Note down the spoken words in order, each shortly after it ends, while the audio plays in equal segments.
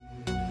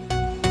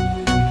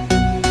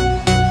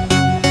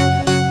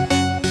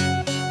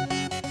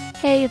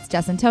Hey, it's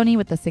Jess and Tony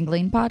with the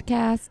Singling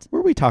Podcast,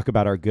 where we talk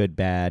about our good,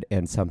 bad,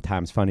 and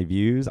sometimes funny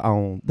views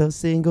on the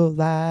single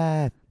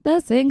life. The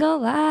Single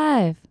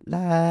Life.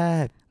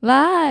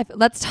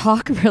 Let's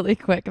talk really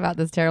quick about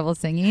this terrible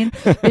singing,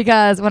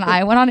 because when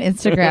I went on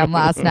Instagram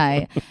last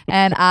night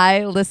and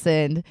I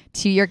listened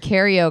to your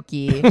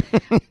karaoke,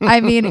 I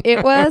mean,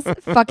 it was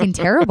fucking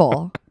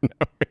terrible.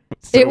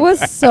 It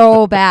was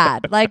so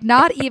bad. Like,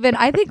 not even,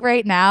 I think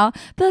right now,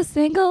 the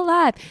Single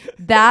Life,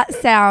 that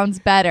sounds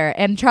better.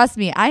 And trust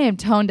me, I am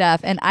tone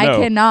deaf and I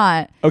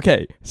cannot.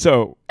 Okay,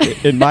 so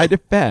in my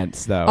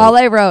defense, though, all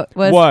I wrote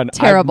was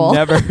terrible.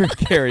 I've never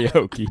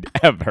karaoke'd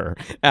ever.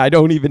 I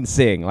don't even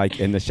sing, like,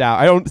 in the shower.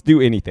 I don't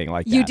do anything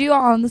like that. You do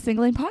on the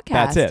Singling Podcast.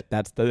 That's it.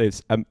 That's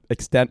the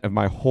extent of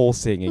my whole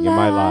singing in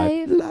my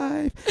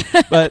life.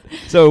 But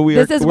so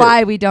this is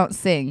why we don't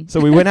sing. So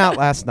we went out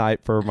last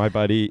night for my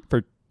buddy,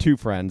 for two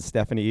friends,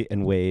 Stephanie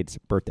and Wade's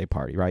birthday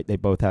party, right? They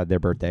both had their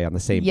birthday on the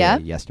same day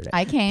yesterday.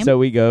 I came. So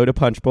we go to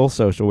Punch Bowl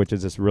Social, which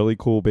is this really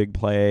cool big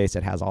place.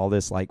 It has all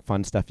this like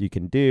fun stuff you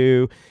can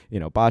do,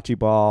 you know, bocce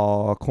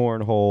ball,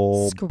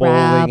 cornhole, Scrabble.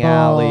 bowling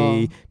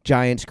alley,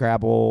 giant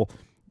Scrabble,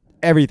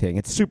 everything.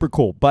 It's super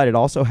cool. But it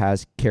also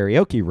has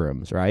karaoke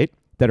rooms, right?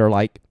 That are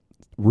like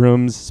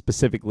rooms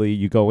specifically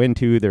you go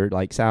into. They're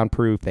like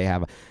soundproof. They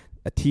have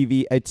a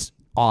TV. It's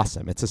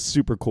awesome. It's a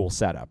super cool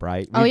setup,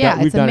 right?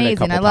 It's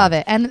amazing. I love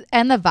it. And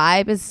the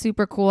vibe is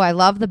super cool. I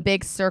love the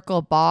big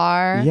circle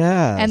bar.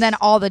 Yes. And then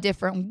all the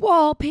different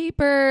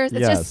wallpapers.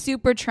 It's just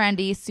super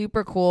trendy,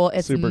 super cool.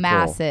 It's super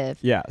massive.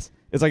 Cool. Yes.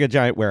 It's like a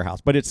giant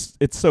warehouse, but it's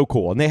so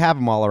cool. And they have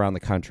them all around the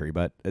country,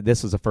 but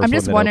this was the first one. I'm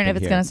just wondering if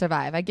it's going to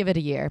survive. I give it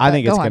a year. I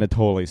think it's going to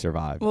totally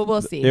survive. Well,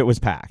 we'll see. It was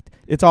packed.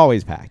 It's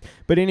always packed.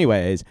 But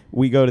anyways,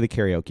 we go to the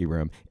karaoke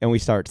room and we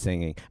start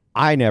singing.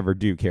 I never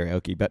do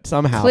karaoke, but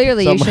somehow...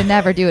 Clearly, you should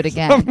never do it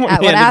again.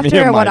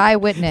 After what I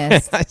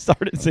witnessed. I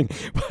started singing,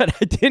 but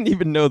I didn't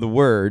even know the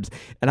words,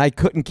 and I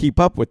couldn't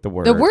keep up with the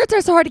words. The words are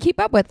so hard to keep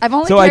up with. I've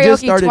only I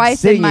just karaoke started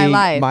twice in my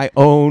life. My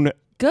own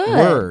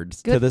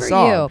words to the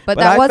song. Good for you, but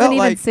that wasn't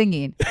even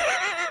singing.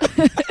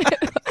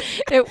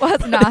 It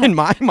was not. In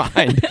my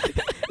mind.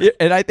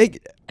 And I think...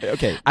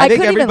 Okay, I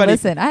couldn't even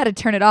listen. I had to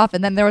turn it off,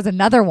 and then there was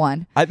another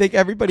one. I think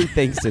everybody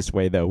thinks this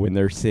way, though, when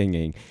they're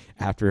singing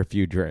after a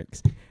few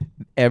drinks.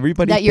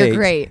 Everybody that thinks you're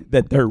great.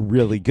 That they're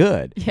really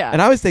good. Yeah.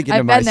 And I was thinking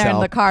to myself... I've been there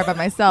in the car by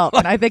myself,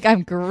 and I think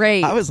I'm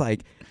great. I was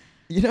like,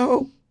 you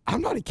know...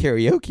 I'm not a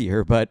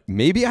karaokeer, but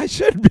maybe I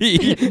should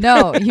be.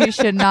 No, you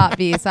should not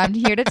be. So I'm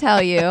here to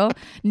tell you,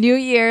 New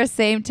Year,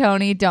 same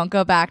Tony, don't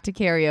go back to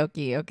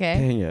karaoke, okay?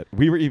 Dang it.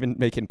 We were even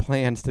making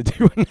plans to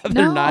do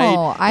another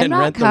night and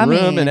rent the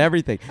room and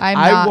everything.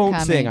 I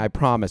won't sing, I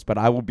promise, but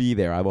I will be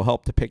there. I will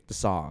help to pick the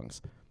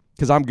songs.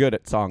 Because I'm good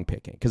at song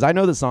picking. Because I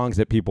know the songs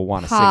that people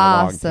want to sing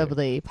along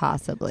to.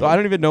 Possibly. So I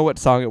don't even know what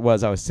song it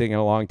was I was singing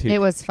along to. It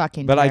was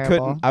fucking But terrible. I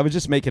couldn't. I was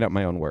just making up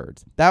my own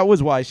words. That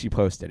was why she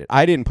posted it.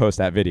 I didn't post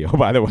that video,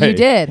 by the way. You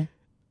did.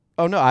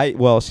 Oh,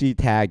 no. She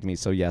tagged me,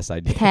 so yes, I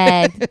did. She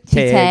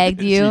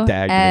tagged you, she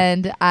tagged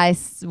and me. I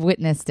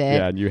witnessed it.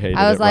 Yeah, and you hated it.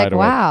 I was like, right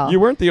away. wow. You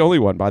weren't the only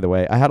one, by the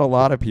way. I had a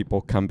lot of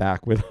people come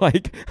back with,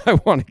 like, I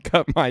want to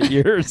cut my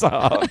ears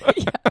off.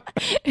 Yeah,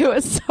 it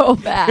was so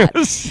bad. It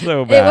was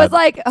so bad. It was,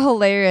 like,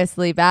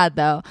 hilariously bad,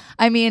 though.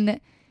 I mean...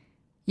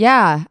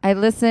 Yeah, I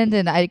listened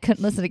and I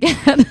couldn't listen again.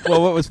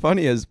 Well, what was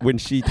funny is when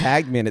she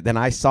tagged me in it, then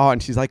I saw it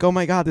and she's like, oh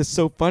my God, this is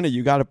so funny.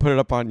 You got to put it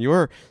up on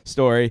your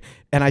story.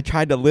 And I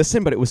tried to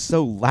listen, but it was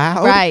so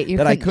loud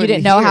that I couldn't you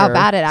didn't know hear. How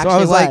bad it actually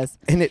so I was.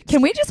 Like,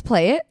 can we just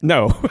play it?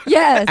 No.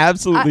 Yes.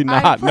 Absolutely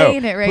not. I'm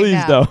playing it right please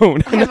now.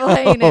 Don't. I'm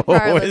playing it for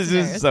our This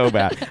listeners. is so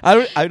bad.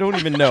 I don't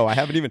even know. I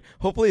haven't even.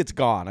 Hopefully it's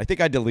gone. I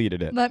think I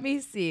deleted it. Let me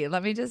see.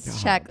 Let me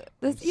just check.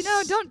 This.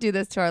 Don't do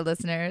this to our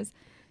listeners.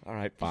 All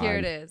right, fine. Here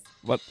it is.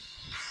 What?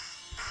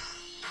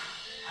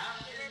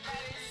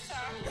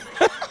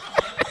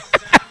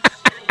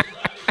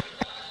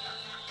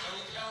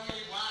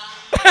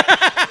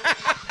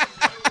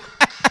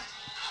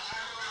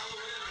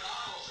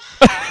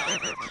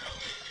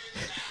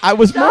 I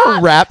was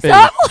more rapping.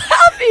 Stop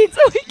laughing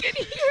so we can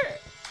hear.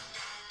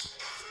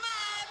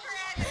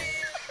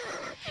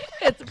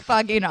 It's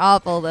fucking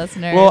awful,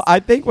 listeners. Well,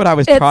 I think what I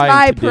was trying to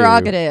do... It's My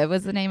Prerogative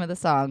was the name of the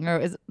song, or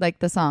is like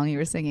the song you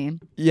were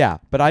singing. Yeah,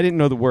 but I didn't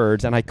know the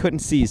words, and I couldn't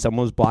see.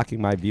 Someone was blocking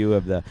my view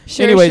of the...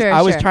 Sure, Anyways, sure,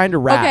 I was sure. trying to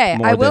rap Okay,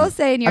 more I will than,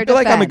 say in your I feel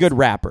defense... like I'm a good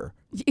rapper.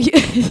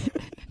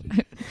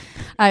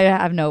 I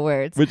have no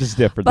words. Which is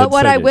different But than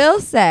what singing.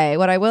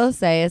 what I will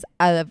say is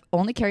I've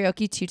only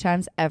karaoke 2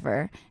 times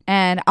ever,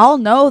 and I'll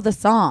know the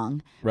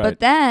song. Right.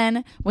 But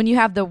then when you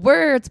have the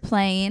words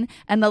playing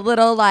and the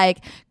little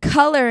like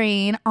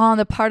coloring on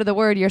the part of the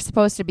word you're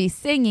supposed to be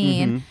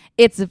singing,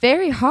 it's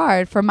very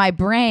hard for my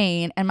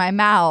brain and my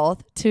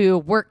mouth to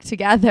work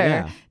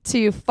together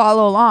to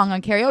follow along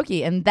on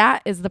karaoke. And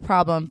that is the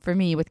problem for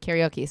me with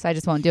karaoke. So I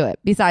just won't do it.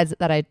 Besides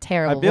that, I had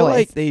terrible I feel voice.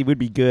 like they would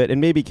be good,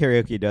 and maybe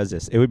karaoke does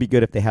this. It would be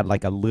good if they had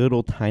like a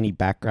little tiny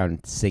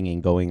background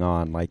singing going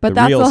on, like but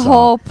the real that's the song.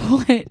 whole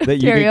point of That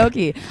you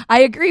karaoke.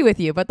 I agree with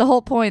you, but the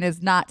whole point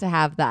is not to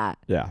have that.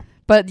 Yeah.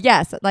 But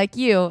yes, like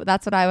you,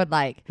 that's what I would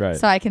like. Right.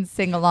 So I can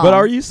sing along. But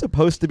are you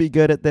supposed to be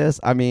good at this?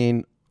 I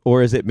mean,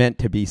 or is it meant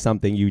to be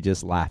something you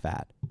just laugh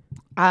at?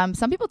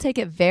 Some people take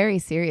it very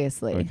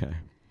seriously. Okay.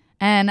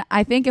 And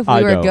I think if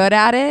we were good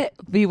at it,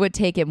 we would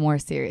take it more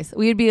serious.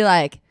 We'd be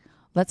like,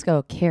 let's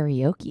go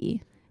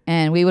karaoke.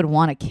 And we would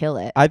want to kill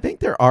it. I think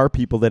there are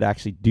people that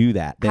actually do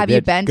that. Have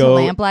you been to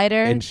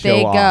Lamplighter?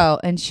 They go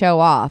and show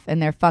off,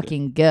 and they're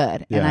fucking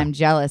good. Yeah. And I'm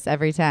jealous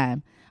every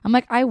time. I'm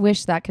like, I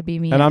wish that could be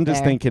me. And I'm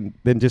just thinking,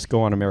 then just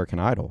go on American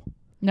Idol.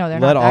 No, they're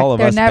not. Let all of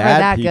us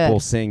bad people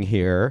good. Sing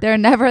here. They're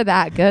never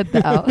that good,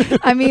 though.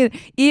 I mean,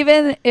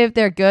 even if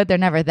they're good, they're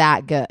never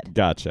that good.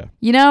 Gotcha.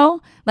 You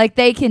know, like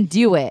they can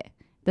do it.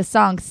 The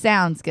song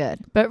sounds good,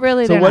 but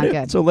really they're not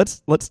good. So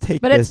let's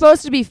take. But it's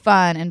supposed to be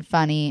fun and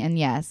funny, and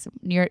yes,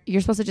 you're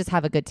supposed to just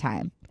have a good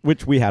time.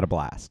 Which we had a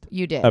blast.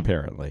 You did.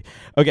 Apparently.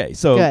 Okay,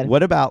 so good.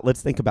 What about,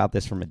 let's think about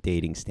this from a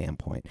dating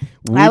standpoint.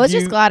 I was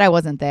just glad I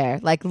wasn't there.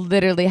 Like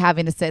literally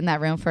having to sit in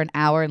that room for an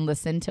hour and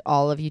listen to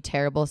all of you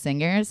terrible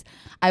singers.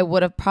 I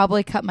would have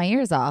probably cut my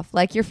ears off,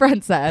 like your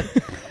friend said.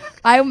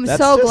 I'm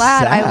so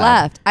glad sad. I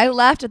left. I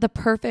left at the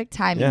perfect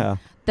timing. Yeah.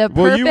 The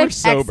perfect you were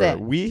sober. Exit.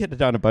 We had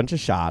done a bunch of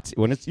shots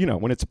when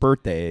it's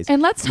birthdays.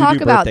 And let's talk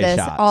about this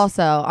shots.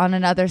 Also on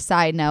another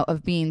side note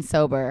of being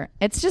sober.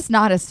 It's just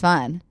not as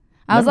fun.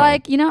 I was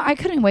like, I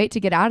couldn't wait to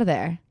get out of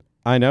there.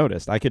 I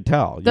noticed. I could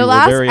tell. You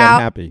were very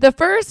unhappy. The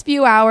first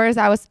few hours,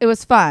 it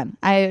was fun.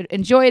 I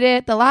enjoyed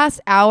it. The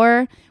last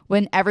hour,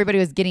 when everybody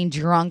was getting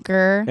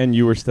drunker. And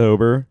you were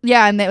sober.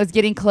 Yeah, and it was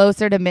getting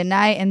closer to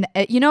midnight. And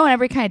when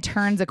everybody kind of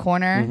turns a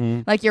corner,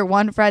 mm-hmm. like your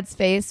one Fred's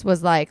face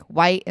was like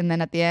white, and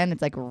then at the end,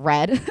 it's like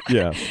red.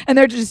 Yeah. And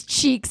their just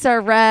cheeks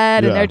are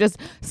red, and they're just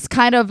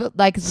kind of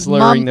like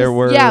slurring their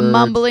words. Yeah,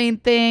 mumbling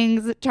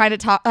things, trying to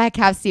talk, like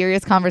have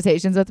serious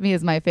conversations with me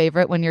is my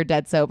favorite when you're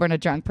dead sober and a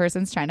drunk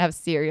person's trying to have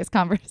serious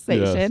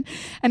conversation. Yes.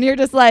 And you're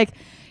just like,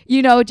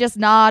 just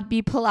nod,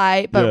 be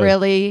polite, but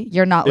really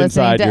you're not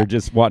Inside, listening. You're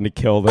just wanting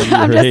to kill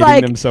them. You're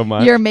hating them so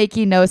much. You're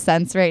making no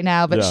sense right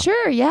now, but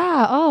sure,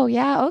 yeah. Oh,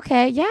 yeah,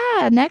 okay.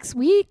 Yeah, next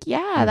week.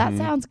 Yeah, that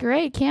sounds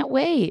great. Can't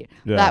wait.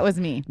 Yeah. That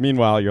was me.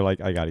 Meanwhile, you're like,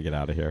 I got to get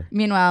out of here.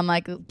 Meanwhile, I'm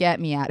like, get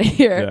me out of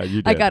here. Yeah,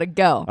 you did. I got to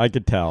go. I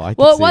could tell. It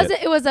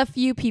was a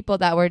few people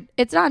that were,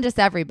 it's not just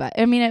everybody.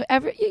 I mean,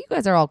 you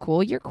guys are all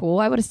cool. You're cool.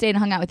 I would have stayed and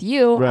hung out with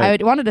you.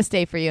 Right. I wanted to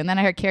stay for you. And then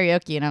I heard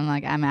karaoke and I'm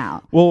like, I'm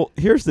out. Well,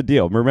 here's the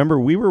deal. Remember,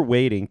 we were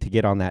waiting to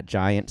get on that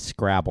giant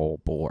Scrabble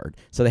board.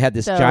 So they had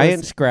this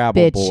giant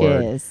Scrabble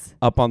board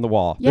up on the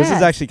wall. Yes. This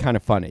is actually kind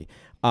of funny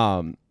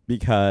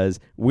because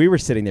we were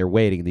sitting there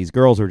waiting. These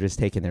girls were just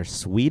taking their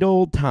sweet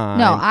old time.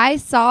 No, I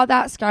saw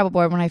that Scrabble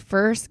board when I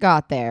first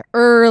got there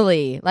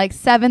early, like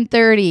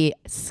 7:30,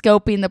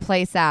 scoping the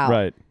place out.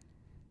 Right.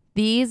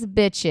 These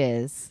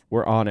bitches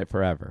were on it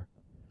forever.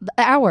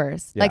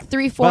 Hours, like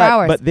 3-4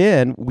 hours. But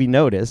then we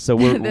noticed, so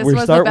we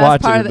start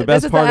watching. The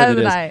best part of it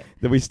is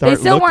that we start. They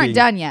still looking, weren't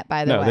done yet,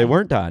 by the way. No, they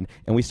weren't done,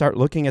 and we start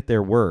looking at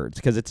their words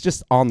because it's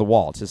just on the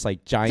wall. It's just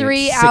like giant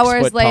 3 hours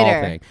 6 foot later.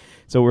 tall thing.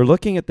 So we're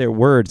looking at their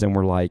words, and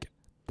we're like,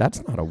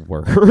 that's not a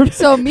word.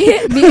 So me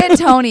and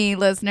Tony,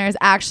 listeners,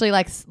 actually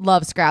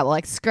love Scrabble.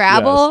 Like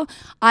Scrabble, yes.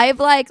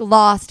 I've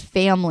lost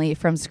family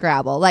from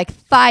Scrabble. Like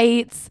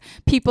fights,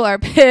 people are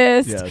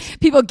pissed. Yes.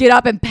 People get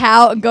up and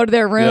pout and go to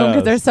their room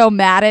because they're so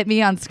mad at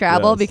me on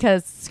Scrabble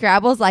because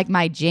Scrabble's like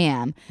my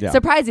jam. Yeah.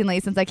 Surprisingly,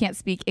 since I can't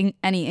speak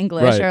any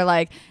English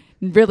or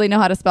really know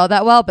how to spell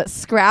that well, but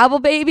Scrabble,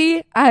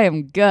 baby, I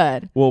am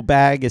good. Well,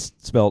 bag is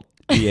spelled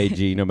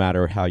B-A-G, no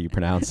matter how you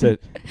pronounce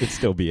it. It's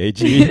still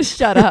B-A-G.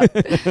 Shut up.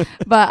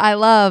 But I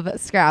love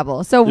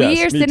Scrabble. So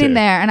we are sitting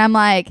there, and I'm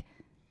like,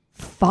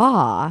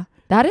 fa.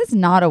 That is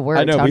not a word,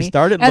 I know, Tony. We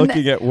started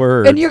looking at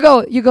words. And you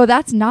go,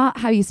 that's not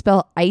how you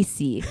spell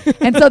icy.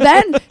 And so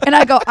then, and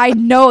I go, I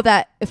know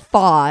that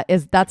fa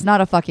that's not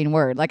a fucking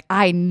word. Like,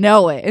 I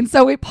know it. And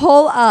so we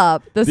pull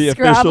up the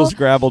official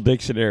Scrabble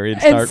dictionary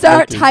and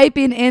start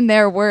typing in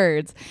their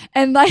words.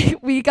 And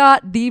we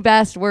got the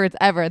best words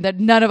ever. And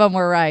then none of them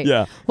were right.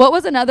 Yeah. What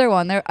was another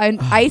one?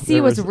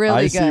 Icy was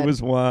really good. Icy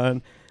was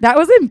one. That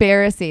was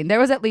embarrassing. There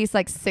was at least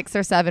 6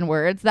 or 7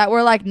 words that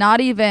were not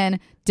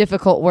even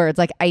difficult words,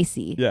 like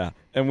icy. Yeah.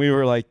 And we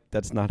were like,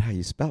 that's not how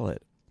you spell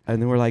it.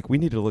 And then we're like, we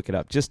need to look it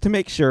up just to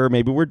make sure.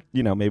 Maybe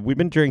maybe we've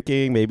been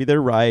drinking. Maybe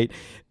they're right.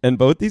 And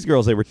both these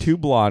girls, they were 2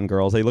 blonde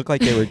girls. They looked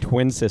like they were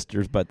twin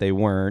sisters, but they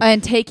weren't.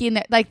 And taking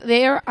I think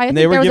there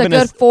was a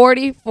good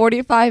 40,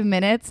 45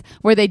 minutes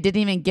where they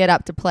didn't even get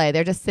up to play.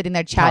 They're just sitting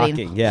there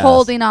chatting,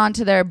 holding on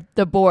to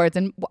the boards.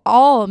 And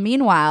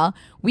meanwhile,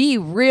 we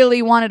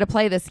really wanted to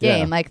play this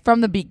game. Yeah.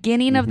 From the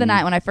beginning of the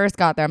night when I first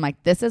got there, I'm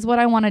like, this is what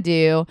I want to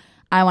do.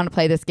 I want to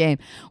play this game.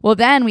 Well,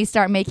 then we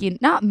start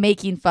not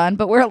making fun,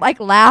 but we're like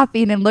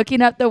laughing and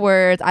looking up the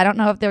words. I don't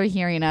know if they were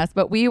hearing us,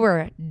 but we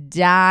were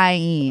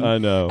dying. I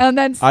know. And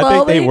then slowly, I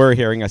think they were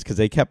hearing us because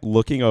they kept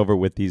looking over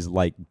with these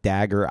like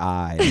dagger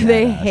eyes.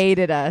 They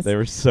hated us. They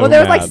were so Well,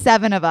 there was mad. like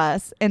 7 of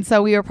us, and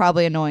so we were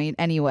probably annoying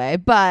anyway.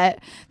 But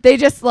they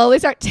just slowly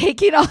start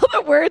taking all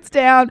the words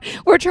down.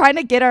 We're trying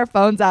to get our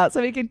phones out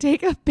so we can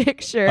take a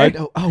picture. I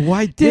know. Oh,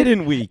 why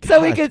didn't we?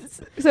 So we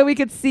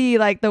could see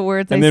like the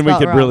words. And then we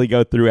could wrong. really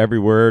go through every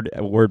word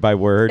by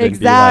word.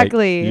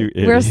 Exactly. And be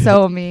like, we're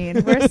so mean.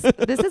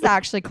 This is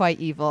actually quite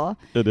evil.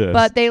 It is.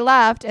 But they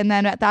left, and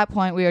then at that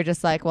point we were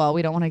just like, well,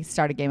 we don't want to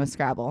start a game of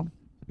Scrabble.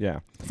 Yeah.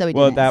 So we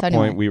well, didn't. at that So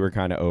point anyway. we were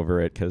kind of over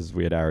it because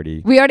we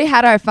already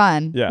had our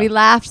fun. Yeah. We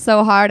laughed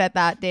so hard at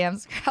that damn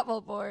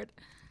Scrabble board.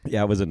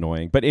 Yeah, it was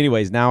annoying. But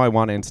anyways, now I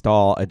want to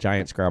install a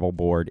giant Scrabble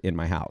board in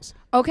my house.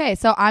 Okay,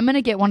 so I'm going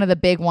to get one of the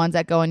big ones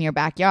that go in your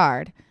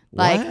backyard.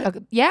 What?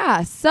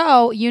 Yeah.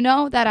 So you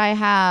know that I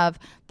have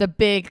the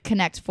big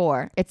Connect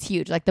 4. It's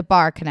huge, like the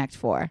bar Connect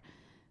 4.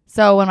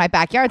 So when my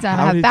backyard's done,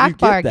 I have back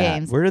bar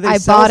games. Where do they I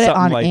sell bought it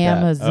something on like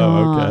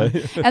Amazon. That? Oh,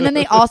 okay. And then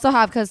they also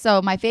have,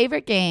 so my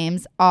favorite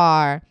games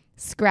are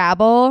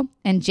Scrabble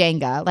and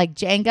Jenga. Like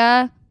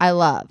Jenga, I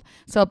love.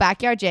 So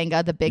backyard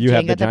Jenga, the big you Jenga,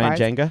 have the giant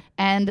Jenga?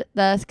 And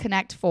the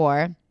Connect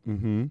 4.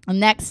 Mm-hmm. The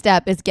next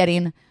step is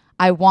getting,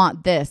 I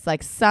want this,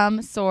 like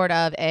some sort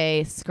of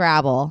a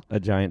Scrabble. A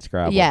giant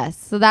Scrabble. Yes.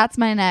 So that's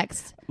my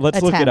next Let's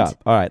attempt. look it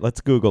up. All right,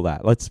 let's Google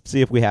that. Let's see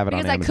if we have it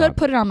because on Amazon. I could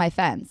put it on my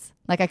fence.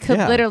 Like I could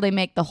literally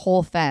make the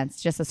whole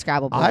fence just a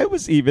Scrabble board. I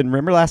was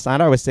remember last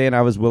night I was saying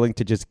I was willing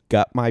to just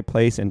gut my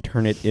place and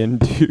turn it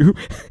into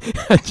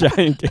a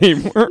giant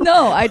game worm.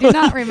 No, I do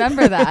not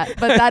remember that,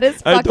 but that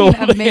is I fucking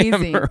totally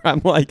amazing.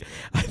 I'm like,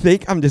 I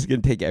think I'm just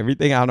going to take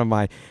everything out of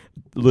my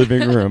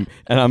living room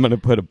and I'm going to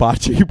put a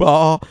bocce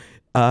ball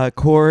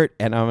court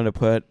and I'm going to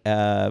put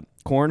a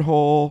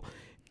cornhole.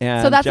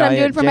 And so that's what I'm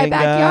doing for my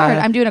backyard.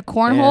 I'm doing a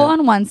cornhole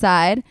on one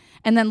side,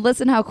 and then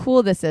listen how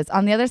cool this is.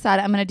 On the other side,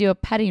 I'm going to do a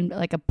petting,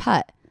 like a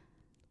putt.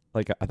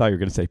 Like I thought you were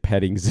going to say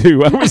petting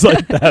zoo. I was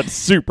like, that's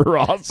super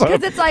awesome.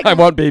 Because it's like I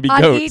want baby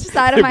on goats. each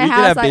side of my we house.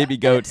 We could have baby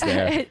goats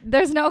there.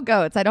 There's no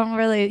goats. I don't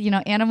really,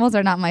 animals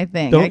are not my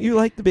thing. Don't you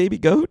like the baby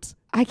goats?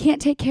 I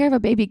can't take care of a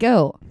baby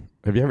goat.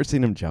 Have you ever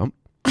seen them jump?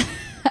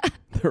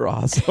 They're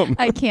awesome.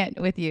 I can't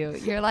with you.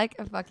 You're like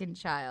a fucking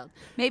child.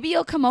 Maybe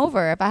you'll come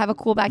over if I have a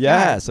cool backyard.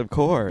 Yes, of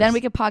course. Then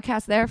we could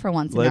podcast there for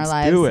once in our lives.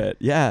 Let's do it.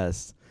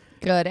 Yes.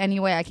 Good. Any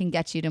way I can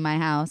get you to my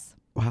house.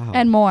 Wow.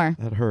 And more.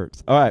 That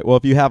hurts. All right. Well,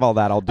 if you have all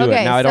that, I'll do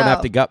it. Now I don't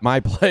have to gut my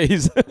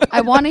place.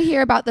 I want to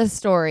hear about this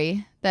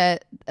story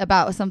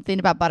about something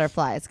about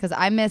butterflies because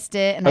I missed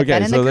it and I've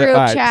been in the group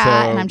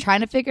chat and I'm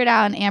trying to figure it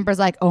out. And Amber's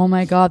like, "Oh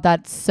my God,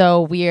 that's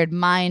so weird,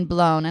 mind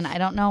blown." And I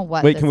don't know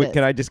what. Wait,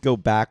 can I just go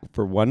back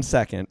for 1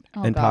 second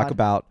and talk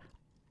about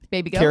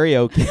baby goat?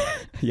 Karaoke?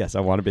 Yes, I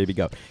want a baby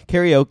goat.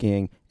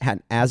 Karaokeing,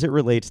 and as it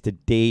relates to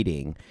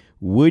dating,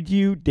 would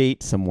you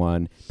date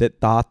someone that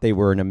thought they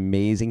were an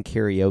amazing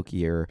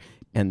karaokeer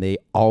and they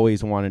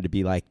always wanted to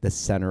be like the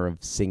center of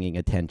singing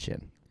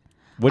attention?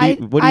 What do you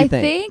think? I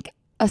think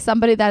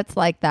somebody that's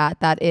like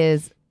that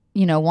is,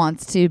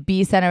 wants to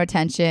be center of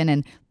attention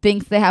and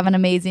thinks they have an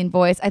amazing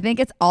voice. I think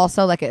it's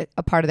also like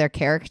a part of their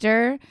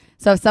character.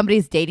 So if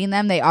somebody's dating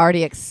them, they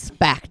already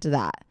expect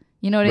that.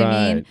 You know what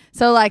I mean?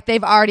 So like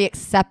they've already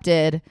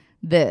accepted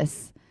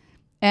this.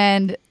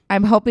 And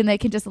I'm hoping they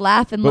can just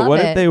laugh and love it. But what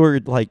if they were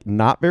like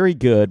not very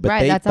good, but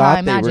they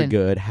thought they were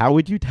good? How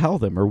would you tell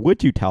them? Or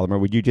would you tell them? Or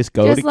would you just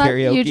go to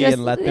karaoke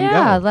and let them go?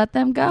 Yeah, let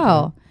them go.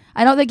 Mm-hmm.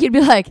 I don't think you'd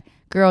be like,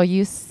 "Girl,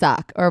 you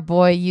suck," or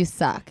 "Boy, you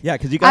suck." Yeah,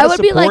 because you got to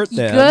support them. I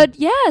would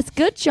be like,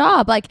 good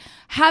job. Like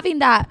having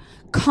that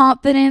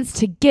confidence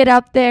to get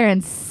up there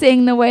and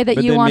sing the way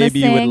that you want to sing.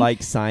 Maybe you would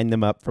like sign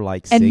them up for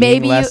like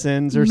singing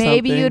lessons or something.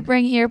 Maybe you'd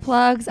bring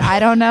earplugs.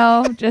 I don't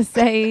know. Just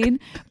saying.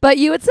 But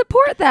you would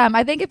support them.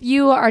 I think if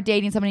you are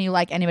dating somebody you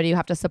like anybody, you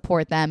have to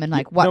support them and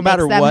like what makes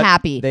them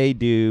happy. They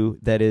do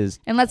that is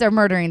unless they're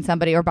murdering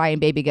somebody or buying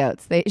baby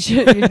goats.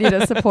 You need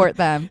to support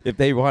them. If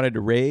they wanted to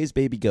raise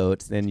baby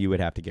goats, then you would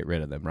have to get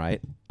rid of them, right?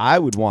 I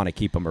would want to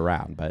keep them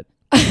around, but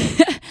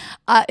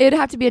it'd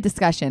have to be a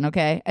discussion,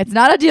 okay? It's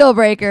not a deal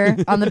breaker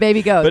on the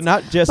baby goats. But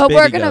not just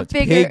baby goats,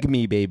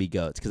 pygmy baby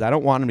goats, because I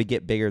don't want them to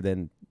get bigger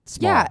than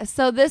small. Yeah,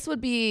 so this would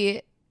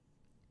be,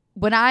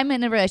 when I'm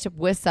in a relationship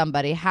with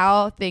somebody,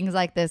 how things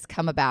like this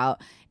come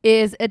about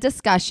is a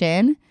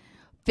discussion,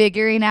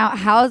 figuring out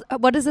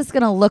what is this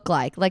going to look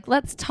like? Like,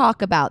 let's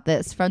talk about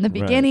this from the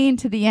beginning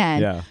to the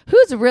end. Yeah.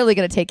 Who's really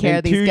going to take care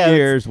of these goats? In 2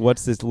 years,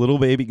 what's this little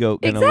baby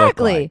goat going to look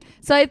like?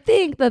 So I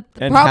think that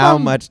the and problem, how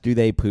much do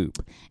they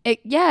poop?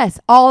 Yes,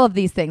 all of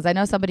these things. I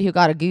know somebody who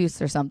got a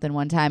goose or something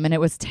one time, and it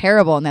was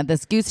terrible. And that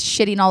this goose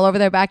shitting all over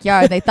their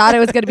backyard. They thought it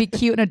was going to be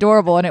cute and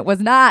adorable, and it was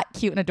not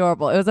cute and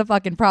adorable. It was a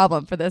fucking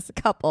problem for this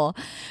couple.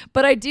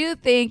 But I do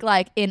think,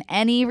 like in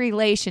any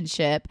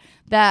relationship,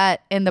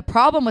 and the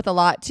problem with a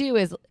lot too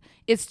is,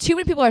 it's too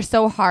many people are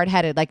so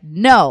hard-headed. Like,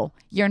 no,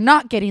 you're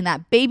not getting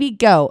that baby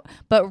goat.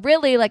 But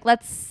really, like,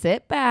 let's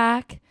sit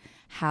back,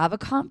 have a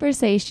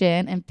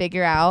conversation and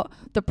figure out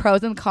the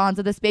pros and cons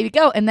of this baby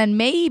goat. And then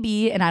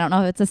maybe, and I don't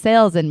know if it's a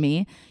sales in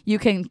me, you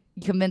can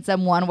convince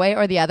them one way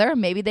or the other.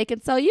 Maybe they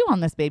could sell you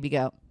on this baby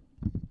goat.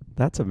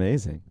 That's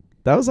amazing.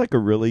 That was like a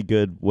really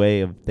good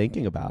way of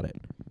thinking about it.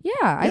 Yeah,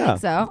 I think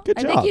so. Good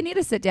job. I think you need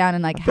to sit down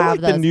and like I feel have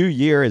like those. The new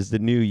year is the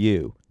new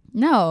you.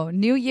 No,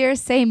 New Year,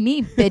 say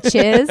me,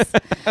 bitches.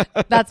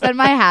 That's been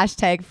my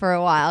hashtag for a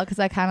while because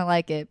I kind of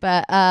like it.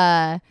 But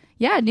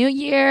yeah, New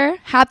Year.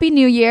 Happy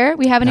New Year.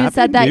 We haven't even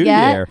said that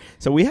yet. Year.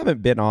 So we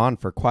haven't been on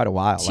for quite a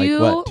while.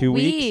 2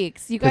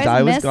 weeks? You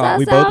guys missed us.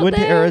 We both went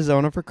to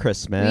Arizona for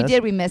Christmas. We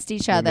did. We missed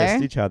each other. We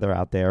missed each other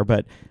out there.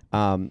 But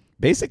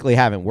basically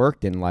haven't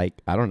worked in like,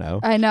 I don't know.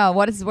 I know.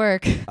 What is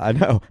work? I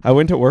know. I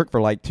went to work for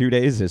like 2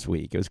 days this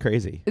week. It was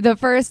crazy. The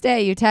first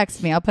day you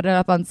text me, I'll put it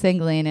up on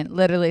Singly, and it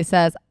literally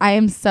says, I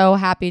am so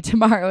happy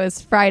tomorrow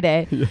is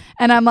Friday. Yeah.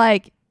 And I'm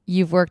like,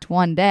 you've worked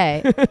 1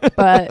 day,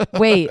 but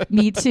wait,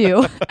 me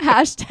too.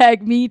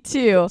 Hashtag me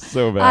too.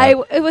 So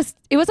bad. It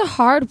was a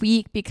hard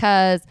week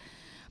because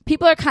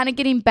people are kind of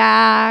getting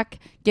back,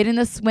 getting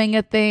the swing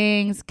of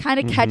things, kind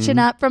of catching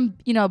up from,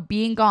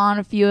 being gone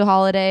a few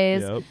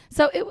holidays. Yep.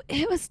 So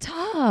it was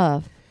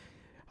tough.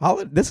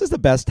 This is the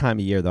best time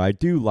of year, though. I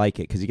do like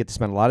it because you get to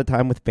spend a lot of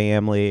time with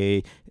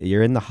family.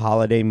 You're in the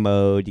holiday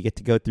mode. You get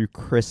to go through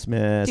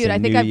Christmas. Dude, and I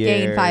think New I've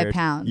Year's. gained 5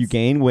 pounds. You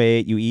gain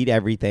weight. You eat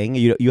everything.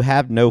 You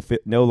have no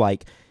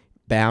like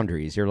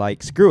boundaries. You're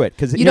like, screw it.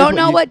 Because you don't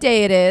know what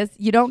day it is.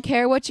 You don't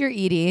care what you're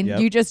eating. Yep.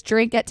 You just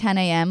drink at 10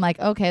 a.m.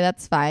 Like, okay,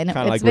 that's fine.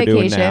 Kinda it's like vacation.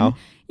 we're doing now.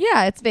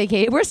 Yeah, it's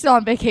vacation. We're still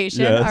on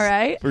vacation. Yes, all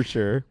right. For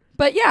sure.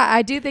 But yeah,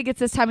 I do think it's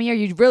this time of year.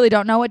 You really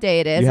don't know what day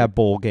it is. You have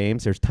bowl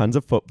games. There's tons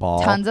of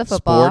football.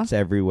 Sports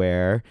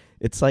everywhere.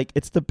 It's like,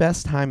 it's the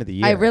best time of the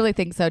year. I really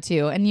think so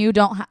too. And you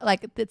don't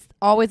it's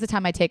always the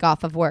time I take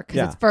off of work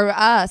because it's for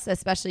us,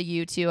 especially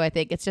you two. I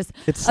think it's just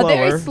a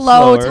very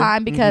slow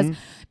time because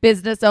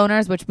business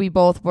owners, which we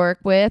both work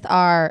with,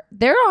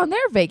 they're on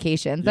their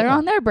vacations. They're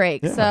on their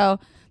breaks. Yeah. So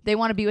they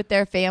want to be with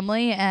their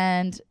family,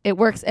 and it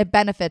works. It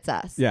benefits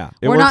us. Yeah.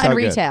 We're not in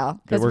retail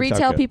because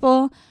retail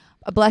people,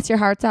 bless your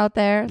hearts out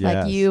there. Yes.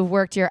 Like, you've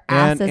worked your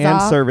asses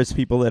off. And service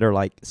people that are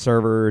like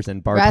servers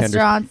and bartenders.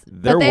 Restaurants.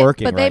 They're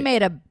working, but they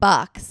made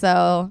 $1.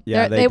 So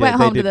yeah, they went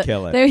home to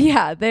kill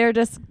it. They're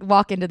just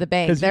walking to the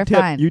bank. They're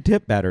fine. You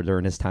tip better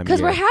during this time of year.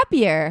 Because we're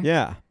happier.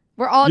 Yeah.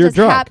 We're all You're just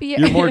drunk. happier.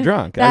 You're more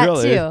drunk. That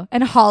too.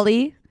 And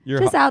Holly.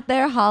 Just out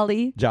there,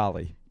 Holly.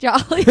 Jolly.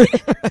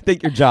 I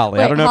think you're jolly.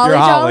 Wait, I don't know if you're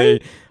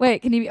Holly.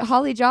 Wait, can you be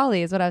Holly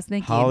Jolly is what I was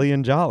thinking. Holly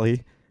and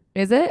Jolly.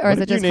 Is it? Or what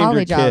is it just you name Holly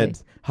your Jolly?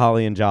 Kids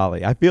Holly and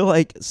Jolly. I feel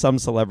like some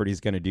celebrity's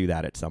going to do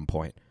that at some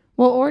point.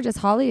 Well, or just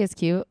Holly is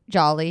cute.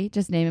 Jolly.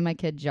 Just naming my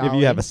kid Jolly. If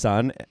you have a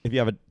son, if you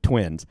have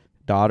twins,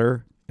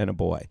 daughter and a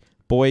boy.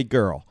 Boy,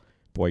 girl.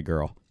 Boy,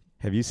 girl.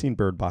 Have you seen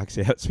Bird Box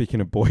yet? Speaking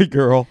of boy,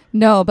 girl.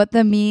 No, but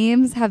the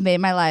memes have made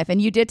my life.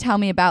 And you did tell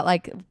me about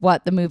like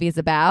what the movie is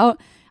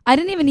about. I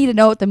didn't even need to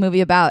know what the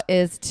movie about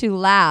is to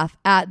laugh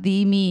at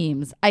the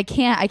memes. I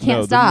can't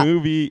stop. The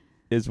movie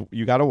is,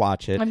 you got to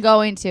watch it. I'm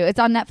going to. It's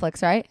on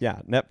Netflix, right?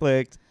 Yeah,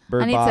 Netflix,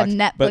 Bird I need Box. some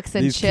Netflix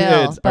and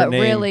chill, but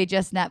really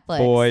just Netflix.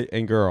 Boy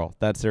and girl.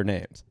 That's their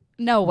names.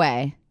 No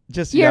way.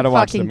 Just you got to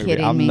watch the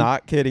movie. I'm me.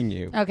 not kidding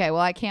you. Okay,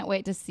 well, I can't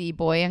wait to see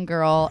Boy and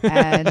Girl.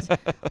 And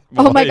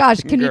oh my gosh,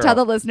 can you tell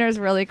the listeners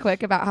really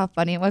quick about how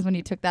funny it was when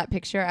you took that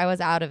picture? I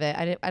was out of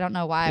it. I don't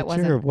know why it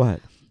wasn't. Picture of what?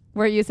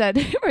 Where you said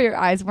where your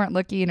eyes weren't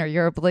looking or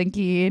you're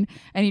blinking,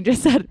 and you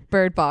just said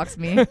Bird Box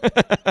me.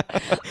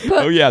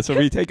 Oh yeah, so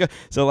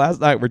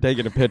last night we're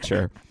taking a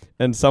picture.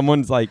 And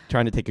someone's like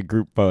trying to take a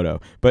group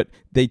photo, but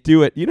they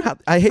do it. You know how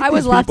I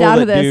was left out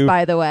of this,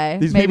 by the way.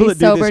 Maybe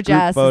sober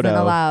Jess isn't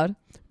allowed.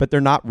 But they're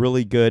not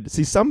really good.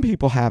 See, some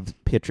people have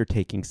picture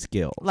taking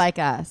skills. Like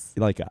us.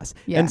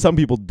 Yeah. And some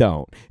people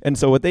don't. And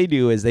so what they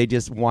do is they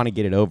just want to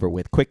get it over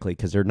with quickly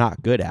because they're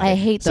not good at it. I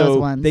hate those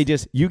ones.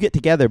 You get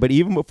together, but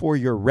even before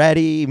you're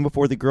ready, even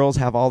before the girls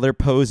have all their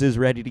poses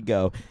ready to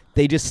go,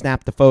 they just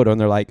snap the photo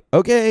and they're like,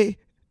 okay.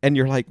 And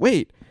you're like,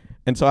 wait.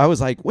 And so I was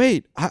like,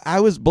 wait,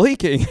 I was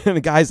blinking. And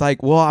the guy's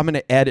like, well, I'm going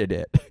to edit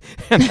it.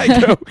 And I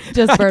go,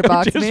 just Bird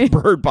Box me. Just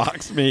Bird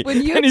Box me.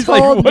 When you and he's told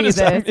like, what me does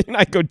that mean?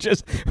 I go,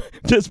 just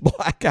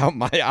black out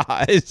my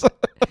eyes.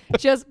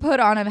 Just put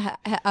on a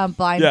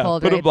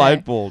blindfold. Yeah, put a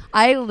blindfold.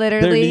 I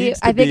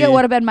think it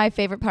would have been my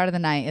favorite part of the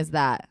night is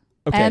that.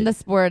 Okay. And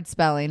the word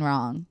spelling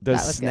wrong.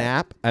 Does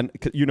Snap, and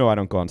you know I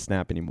don't go on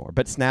Snap anymore,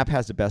 but Snap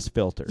has the best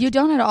filters. You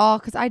don't at all,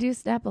 because I do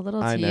Snap a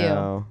little to you. I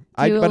know.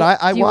 I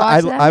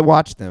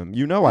watch them.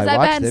 You know I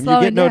watch them.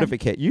 You get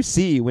notification. You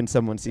see when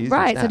someone sees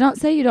right, so don't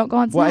say you don't go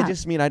on Snap. Well, I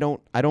just mean I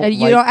don't and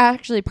you don't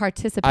actually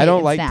participate in I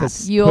don't like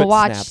Snaps. to You'll put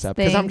watch Snaps up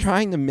because I'm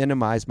trying to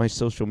minimize my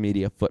social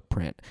media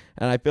footprint.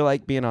 And I feel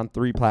like being on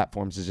 3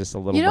 platforms is just a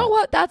little You know much.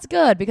 what? That's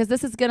good because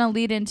this is going to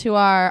lead into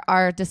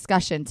our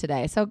discussion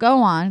today. So go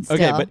on still.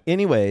 Okay, but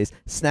anyways,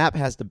 Snap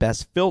has the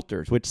best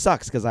filters, which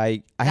sucks because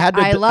I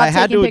love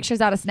taking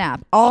pictures out of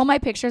Snap. All my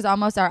pictures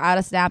almost are out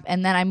of Snap,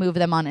 and then I move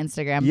them on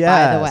Instagram,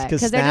 by the way.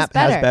 Because Snap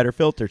has better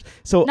filters.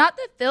 So not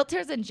the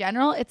filters in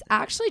general. It's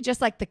actually just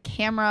like the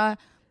camera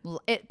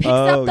it picks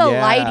up the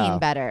lighting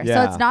better.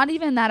 Yeah. So it's not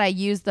even that I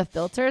use the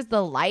filters.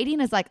 The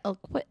lighting is like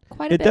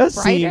quite a bit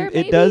brighter.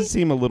 It does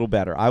seem a little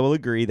better. I will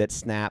agree that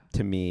Snap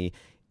to me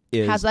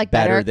has like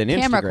better than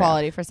camera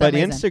quality for some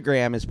reason. But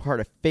Instagram is part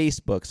of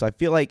Facebook, so I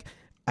feel like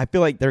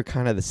they're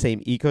kind of the same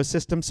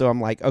ecosystem. So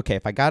I'm like, okay,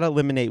 if I got to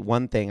eliminate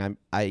one thing,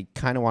 I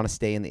kind of want to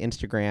stay in the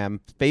Instagram,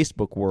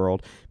 Facebook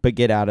world, but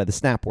get out of the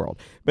Snap world.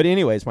 But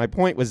anyways, my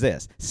point was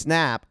this.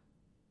 Snap,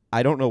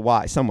 I don't know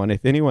why.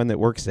 If anyone that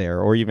works there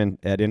or even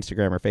at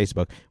Instagram or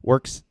Facebook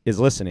is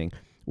listening,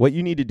 what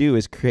you need to do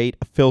is create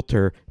a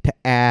filter to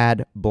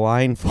add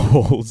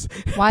blindfolds.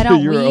 Why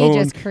don't we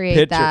just create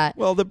picture. That?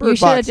 Well, the Bird You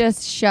should have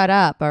just shut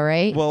up, all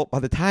right? Well, by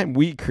the time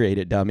we create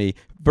it, dummy,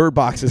 Bird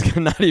Box is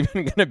not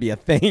even going to be a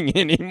thing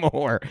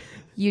anymore.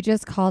 You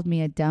just called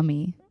me a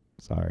dummy.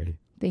 Sorry.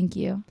 Thank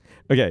you.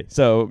 Okay,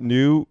 so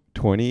new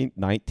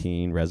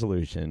 2019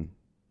 resolution,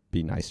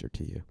 be nicer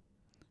to you.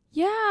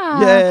 Yeah.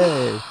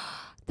 Yay.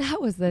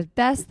 That was the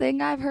best thing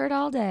I've heard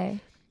all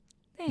day.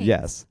 Thanks.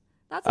 Yes.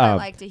 That's what I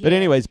like to hear. But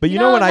anyways, you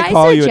know when I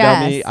call you a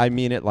dummy, I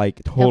mean it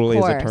like totally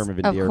as a term of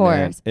endearment. Of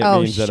course. It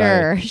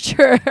means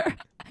sure.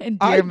 Endearment.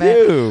 I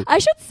do. I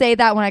should say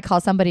that when I call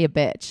somebody a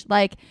bitch.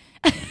 Like,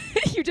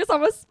 you just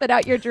almost spit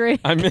out your drink.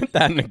 I meant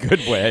that in a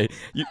good way.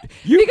 You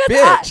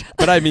bitch.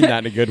 But I mean that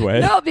in a good way.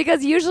 No,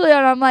 because usually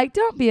when I'm like,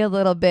 don't be a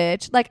little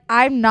bitch. Like,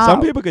 I'm not.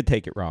 Some people could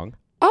take it wrong.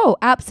 Oh,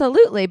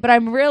 absolutely. But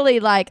I'm really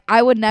like,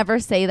 I would never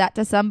say that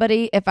to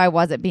somebody if I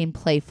wasn't being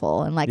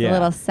playful and like a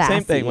little sassy.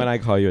 Same thing when I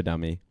call you a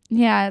dummy.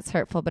 Yeah, it's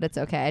hurtful, but it's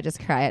okay. I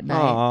just cry at night.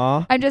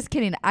 Aww. I'm just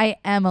kidding. I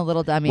am a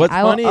little dummy. What's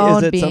funny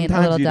is that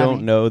sometimes you dummy.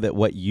 don't know that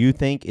what you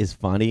think is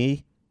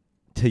funny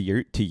to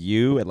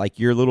you, and like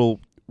your little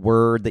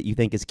word that you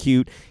think is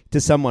cute, to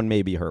someone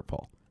may be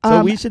hurtful.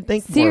 So we should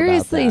think more about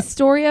that. Seriously,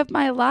 story of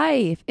my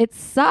life. It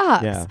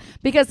sucks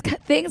because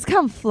things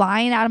come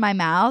flying out of my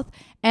mouth,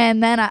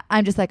 and then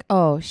I'm just like,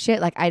 oh shit!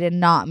 Like I did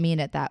not mean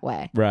it that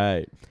way.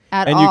 Right.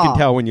 At all. And you can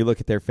tell when you look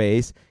at their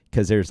face.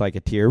 Because there's like a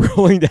tear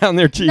rolling down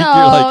their cheek. No,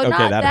 you're like,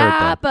 okay, that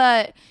hurt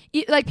them.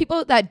 But like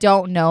people that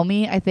don't know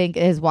me, I think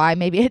is why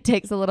maybe it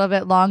takes a little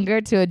bit longer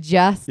to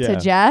adjust to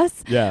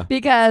Jess. Yeah.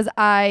 Because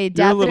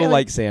You're a little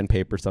like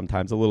sandpaper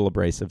sometimes, a little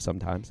abrasive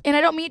sometimes. And I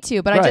don't mean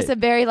to, but I just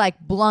am very like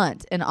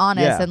blunt and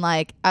honest and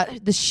like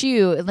the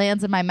shoe, it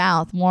lands in my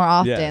mouth more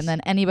often than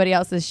anybody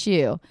else's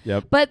shoe.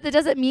 Yep. But that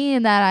doesn't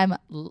mean that I'm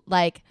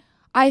like...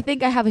 I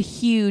think I have a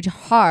huge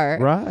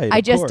heart. Right.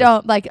 I just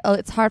don't like.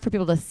 It's hard for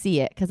people to see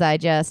it because I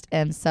just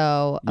am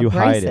so abrasive.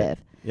 Hide it.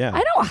 Yeah.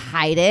 I don't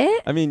hide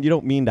it. I mean, you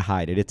don't mean to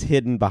hide it. It's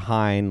hidden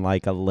behind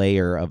like a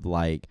layer of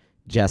like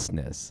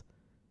Jessness.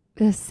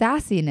 The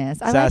sassiness.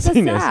 I like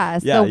the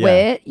sass. Yeah, the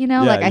wit. You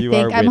know, like I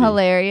think I'm witty.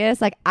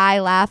 Hilarious. Like I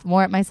laugh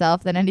more at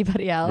myself than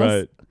anybody else.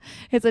 Right.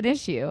 It's an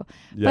issue.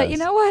 Yes. But you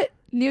know what?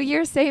 New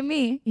Year, same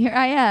me. Here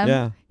I am.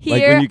 Yeah. Here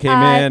like when you came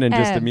in and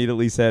just am.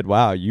 immediately said,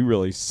 wow, you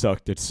really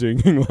sucked at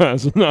singing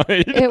last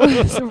night. It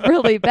was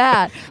really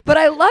bad. But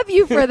I love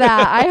you for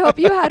that. I hope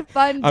you had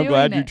fun doing it. I'm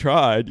glad you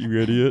tried,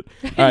 you idiot.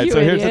 All right,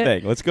 so here's the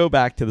thing. Let's go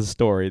back to the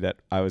story that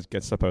I was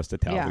supposed to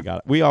tell. Yeah.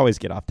 We always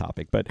get off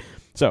topic, but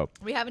so.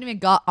 We haven't even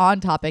got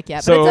on topic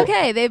yet, but it's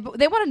okay. They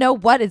want to know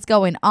what is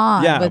going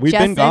on with we've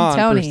Jess been gone and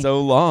Tony. for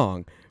so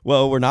long.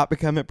 Well, we're not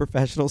becoming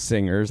professional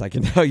singers, I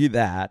can tell you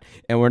that.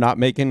 And we're not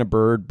making a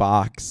Bird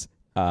Box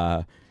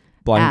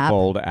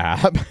blindfold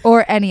app.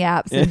 Or any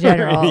apps in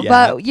general.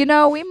 But, you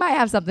know, we might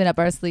have something up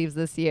our sleeves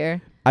this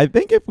year. I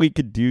think if we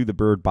could do the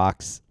Bird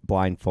Box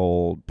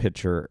blindfold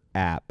picture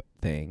app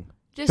thing.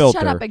 Just filter.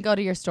 shut up and go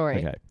to your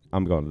story. Okay,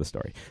 I'm going to the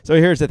story. So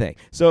here's the thing.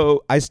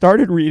 So I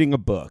started reading a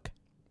book,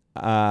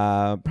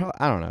 probably,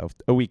 I don't know,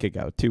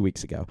 2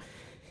 weeks ago.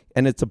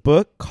 And it's a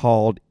book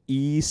called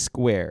E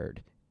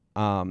Squared.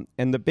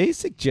 And the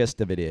basic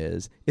gist of it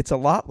is, it's a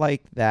lot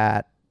like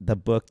the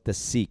book The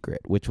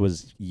Secret, which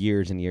was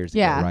years and years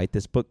ago, right?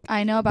 This book,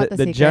 I know about The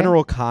Secret. The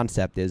general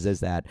concept is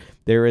that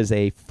there is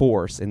a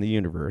force in the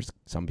universe.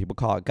 Some people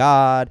call it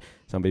God,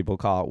 some people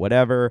call it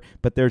whatever,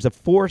 but there's a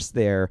force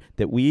there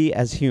that we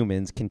as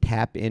humans can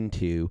tap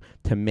into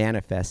to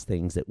manifest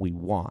things that we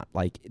want,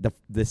 like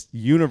this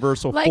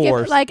universal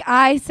force. Like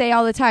I say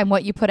all the time,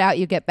 what you put out,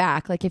 you get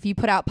back. Like if you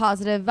put out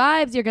positive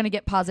vibes, you're going to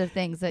get positive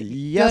things.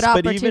 Good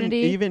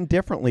opportunity. But even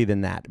differently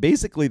than that.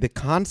 Basically, the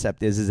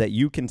concept is that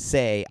you can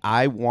say,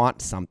 I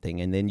want something,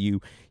 and then you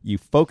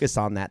focus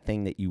on that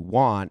thing that you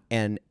want,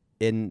 and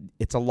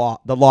it's the law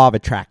of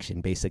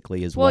attraction,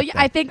 basically, is what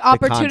I think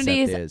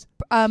opportunities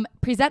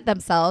present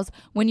themselves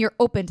when you're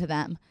open to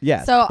them.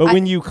 Yeah. So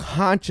when you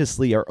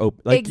consciously are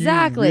open, like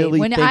exactly. You really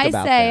when think I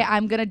about say that.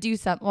 I'm gonna do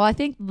something, well, I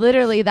think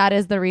literally that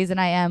is the reason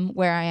I am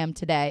where I am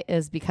today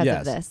is because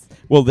of this.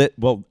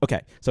 Well,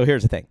 okay. So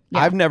here's the thing. Yeah.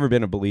 I've never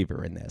been a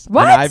believer in this.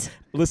 What?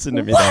 Listen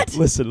to me. What?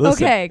 Listen.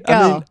 Okay, go.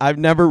 I mean, I've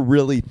never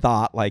really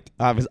thought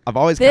I've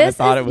always kind of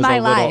thought it was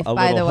a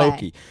little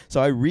hokey.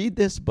 So I read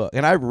this book,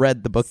 and I've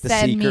read the book The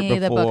Secret before. Send me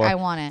the book. I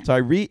want it. So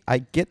I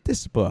get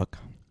this book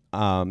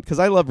because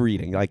I love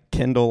reading. Like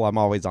Kindle, I'm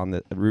always on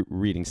the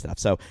reading stuff.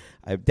 So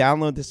I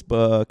download this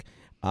book.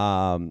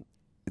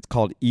 It's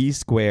called E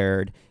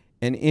Squared,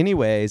 And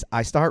anyways,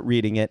 I start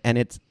reading it, and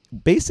it's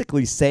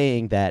basically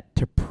saying that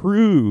to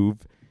prove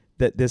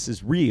that this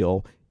is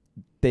real,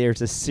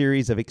 there's a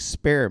series of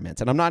experiments.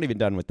 And I'm not even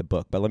done with the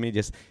book, but let me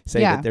just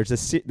say that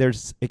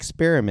there's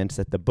experiments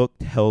that the book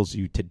tells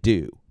you to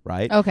do,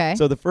 right? Okay.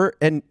 So the first,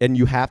 and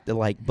you have to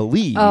like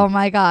believe. Oh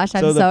my gosh,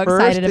 I'm so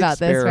excited about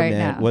this right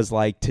now. Was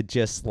like to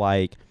just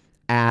like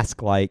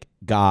ask like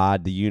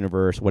God, the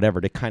universe, whatever,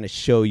 to kind of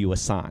show you a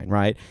sign,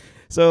 right?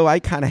 So I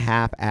kind of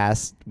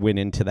half-assed went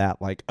into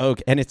that, like,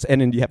 okay, and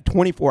then you have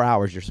 24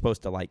 hours. You're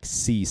supposed to like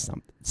see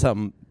some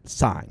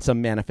sign,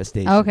 some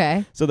manifestation.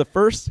 Okay. So the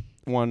first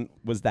one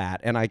was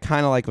that, and I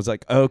kind of like was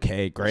like,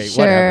 okay, great,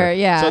 sure, whatever.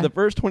 Yeah. So the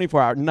first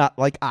 24 hours, not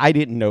like I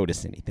didn't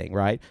notice anything,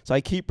 right? So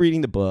I keep reading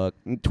the book.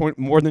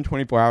 More than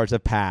 24 hours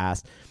have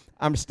passed.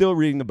 I'm still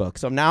reading the book.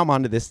 So now I'm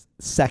on to this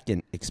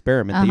second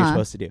experiment that you're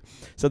supposed to do.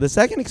 So the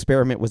second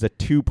experiment was a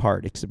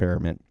 2-part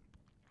experiment.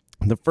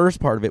 The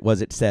first part of it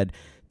was, it said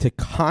to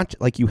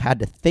like you had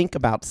to think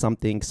about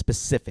something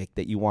specific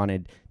that you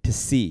wanted to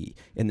see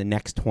in the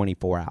next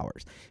 24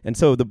 hours. And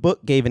so the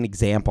book gave an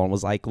example and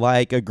was like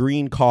a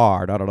green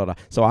car, da, da, da, da.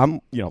 So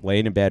I'm,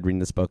 laying in bed reading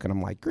this book, and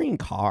I'm like, green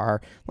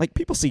car? Like,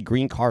 people see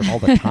green cars all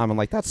the time. I'm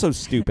like, that's so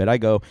stupid. I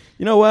go,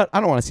 you know what? I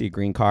don't want to see a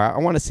green car. I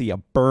want to see a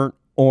burnt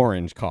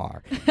orange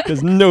car,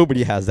 because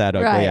nobody has that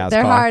ugly ass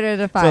they're car. Harder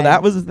to find. So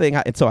that was the thing.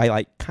 And so I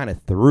like kind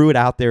of threw it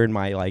out there in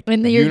my like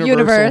in the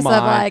universe mind.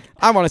 Of like,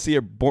 I want to see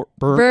a burnt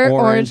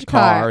orange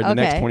car in the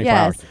next 24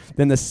 hours.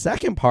 Then the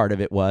second part of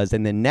it was,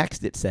 and then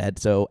next it said,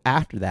 so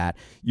after that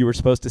you were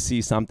supposed to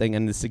see something,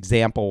 and this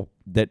example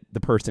that the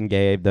person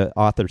gave, the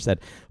author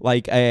said,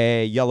 like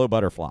a yellow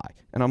butterfly.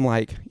 And I'm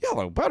like,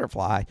 yellow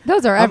butterfly?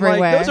 Those are everywhere.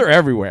 Like, those are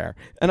everywhere.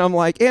 And I'm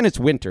like, and it's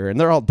winter, and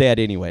they're all dead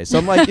anyway. So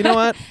I'm like, you know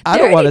what? I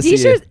don't want to see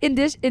it.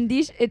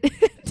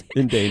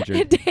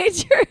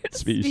 Endangered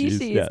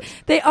species. Yes.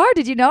 They are.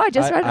 Did you know? I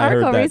just read an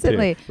article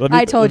recently.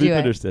 I told you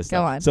it.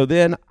 Go on. So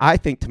then I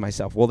think to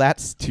myself, well,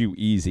 that's too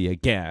easy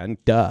again.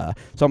 Duh.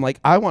 So I'm like,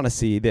 I want to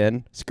see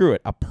then, screw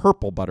it, a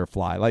purple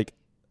butterfly. Like,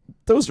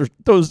 those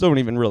don't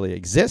even really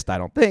exist, I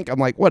don't think. I'm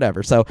like,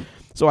 whatever. So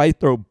I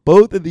throw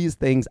both of these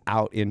things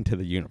out into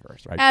the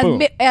universe,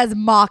 right? As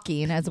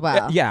mocking as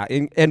well.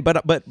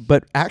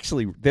 But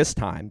actually this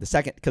time,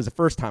 because the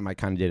first time I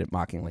kind of did it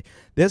mockingly.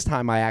 This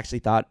time I actually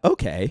thought,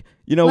 okay,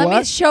 you know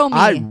what? Show me.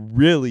 I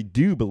really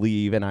do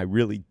believe, and I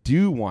really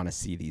do want to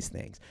see these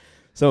things.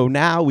 So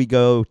now we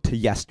go to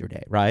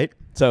yesterday, right?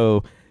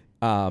 So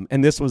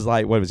and this was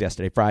like, what was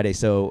yesterday? Friday.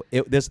 So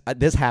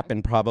this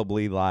happened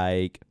probably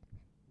like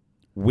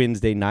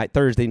Wednesday night,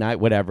 Thursday night,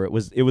 whatever. It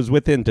was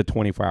within the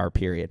 24-hour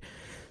period.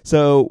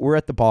 So we're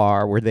at the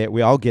bar. We're there.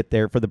 We all get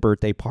there for the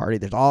birthday party.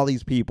 There's all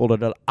these people.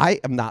 I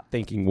am not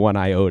thinking one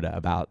iota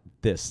about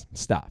this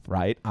stuff,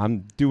 right?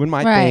 I'm doing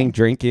my thing,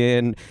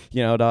 drinking,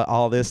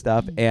 all this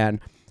stuff.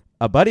 And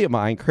a buddy of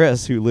mine,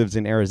 Chris, who lives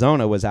in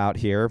Arizona, was out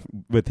here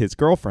with his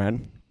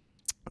girlfriend,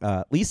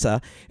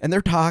 Lisa, and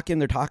they're talking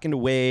to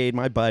Wade,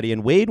 my buddy,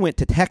 and Wade went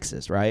to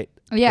Texas, right?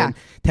 Yeah. And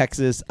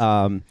Texas,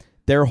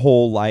 their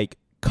whole like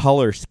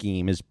color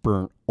scheme is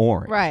burnt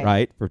orange,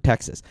 right? For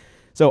Texas.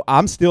 So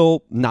I'm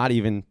still not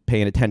even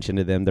paying attention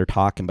to them. They're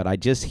talking, but I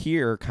just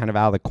hear kind of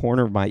out of the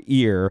corner of my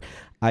ear,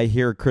 I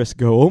hear Chris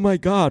go, "Oh my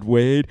God,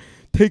 Wade,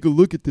 take a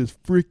look at this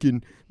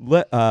freaking,"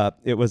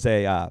 it was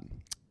a,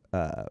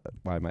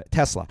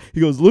 Tesla.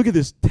 He goes, "Look at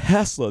this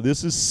Tesla.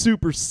 This is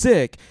super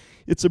sick.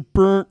 It's a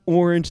burnt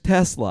orange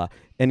Tesla."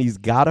 And he's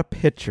got a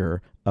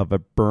picture of a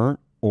burnt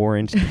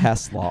orange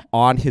Tesla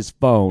on his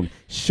phone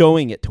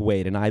showing it to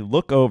Wade. And I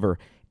look over,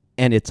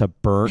 and it's a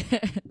burnt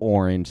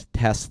orange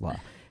Tesla.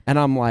 And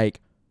I'm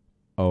like,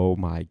 oh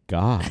my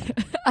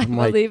God. I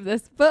believe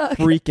this book.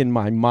 Freaking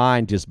my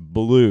mind just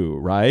blew,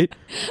 right?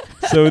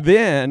 So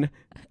then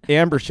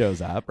Amber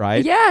shows up,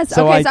 right? Yes.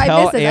 So okay,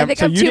 I missed it. I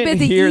think I'm too busy you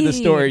didn't hear eating. The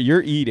story.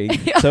 You're eating.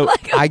 So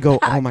I go,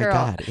 oh my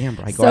God,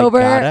 Amber. I go,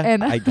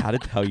 I gotta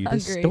tell you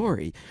this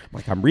story. I'm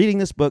like, I'm reading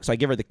this book. So I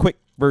give her the quick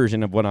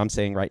version of what I'm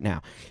saying right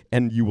now.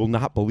 And you will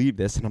not believe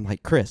this. And I'm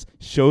like, Chris,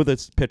 show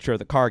this picture of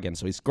the car again.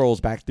 So he scrolls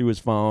back through his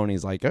phone.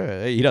 He's like,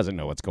 he doesn't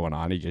know what's going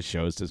on. He just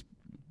shows this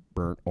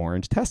burnt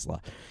orange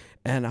Tesla.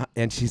 And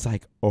she's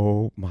like,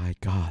 oh my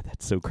God,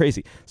 that's so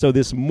crazy. So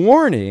this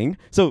morning,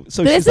 so this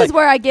is like,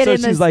 where I get in.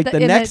 So she's like, the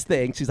next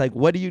thing, she's like,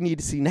 what do you need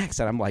to see next?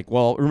 And I'm like,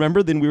 well,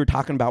 remember then we were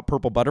talking about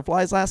purple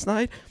butterflies last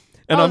night?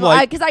 And I'm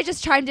like, because I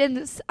just chimed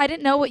in. I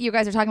didn't know what you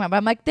guys are talking about, but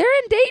I'm like, they're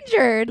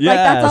endangered. Yes. Like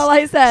that's all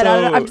I said.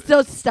 I'm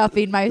still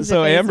stuffing my.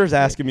 So Amber's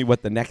asking me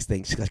what the next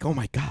thing. She's like, oh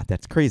my God,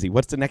 that's crazy.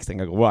 What's the next thing?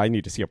 I go, well, I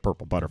need to see a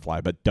purple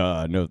butterfly, but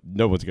no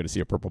one's going to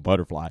see a purple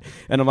butterfly.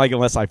 And I'm like,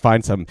 unless I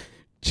find some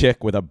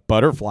chick with a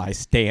butterfly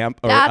stamp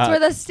or that's where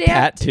the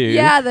stamp tattoo.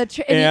 Yeah,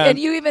 and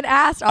you even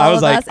asked all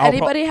of us,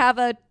 anybody have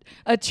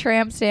a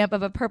tramp stamp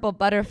of a purple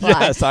butterfly?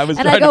 Yes, I was.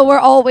 And I go, we're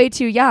all way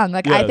too young.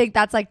 Like I think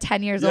that's like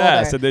 10 years older.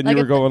 Yes, and then you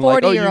were going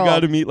like, oh, you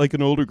got to meet like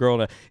an older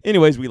girl.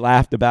 Anyways, we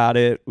laughed about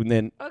it, and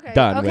then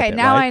done. Okay, with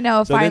now it, right? I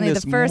know so finally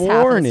the first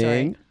half of the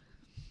story.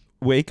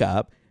 Wake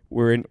up.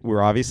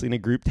 We're obviously in a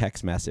group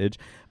text message,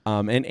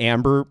 and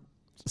Amber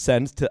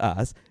sends to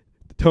us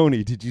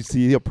Tony, did you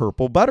see a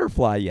purple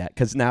butterfly yet?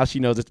 Because now she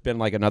knows it's been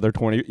like another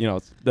 20,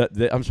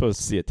 I'm supposed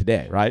to see it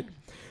today, right?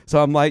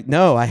 So I'm like,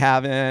 no, I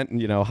haven't,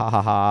 and, ha,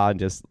 ha, ha, and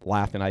just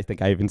laughing. I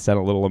think I even sent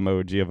a little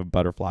emoji of a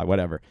butterfly,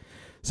 whatever.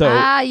 So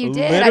you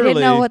did. I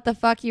didn't know what the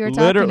fuck you were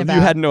talking about.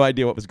 You had no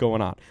idea what was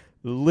going on.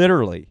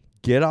 Literally,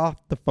 get off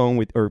the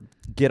phone or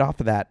get off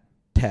of that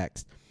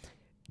text.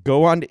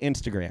 Go on to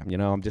Instagram.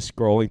 I'm just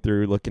scrolling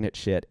through, looking at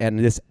shit, and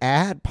this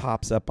ad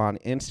pops up on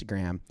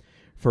Instagram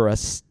for a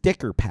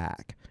sticker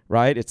pack,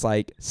 right? It's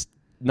like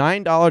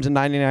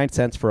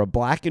 $9.99 for a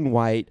black and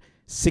white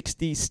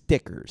 60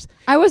 stickers.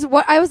 I was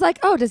like,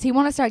 oh, does he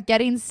want to start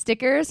getting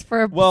stickers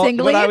for singling?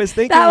 What I was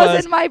thinking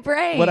was in my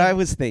brain. What I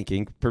was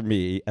thinking for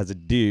me as a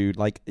dude,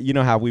 like,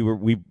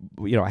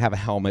 how I have a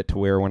helmet to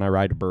wear when I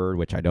ride a bird,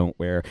 which I don't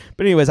wear.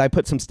 But anyways, I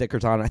put some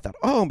stickers on and I thought,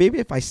 oh, maybe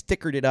if I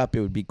stickered it up,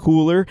 it would be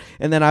cooler.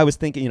 And then I was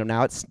thinking,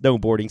 now it's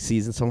snowboarding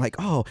season. So I'm like,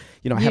 oh,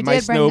 I have my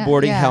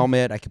snowboarding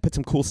helmet. I could put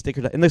some cool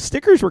stickers. And the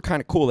stickers were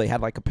kind of cool. They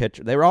had like a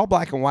picture. They were all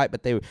black and white,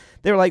 but they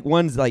were like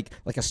ones like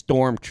a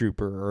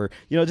stormtrooper or,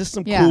 just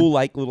some cool,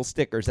 like little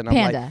stickers. And I'm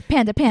like,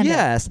 panda.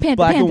 Yes, panda,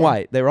 black panda. and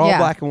white. They were all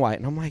black and white.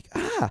 And I'm like,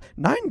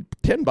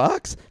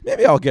 $9-10.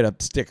 Maybe I'll get a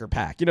sticker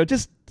pack.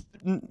 Just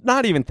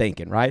not even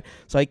thinking, right?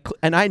 So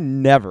I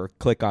never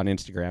click on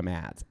Instagram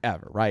ads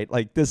ever, right?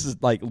 Like this is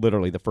like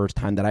literally the first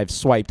time that I've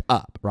swiped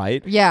up,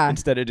 right? Yeah.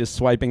 Instead of just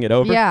swiping it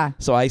over. Yeah.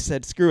 So I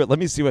said, screw it. Let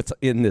me see what's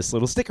in this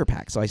little sticker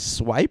pack. So I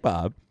swipe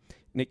up.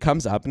 And it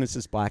comes up, and it's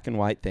this black and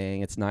white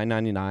thing. It's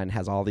 $9.99.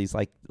 Has all these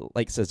like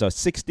it says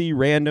 60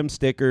 random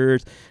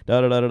stickers.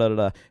 Da da da da da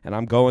da. And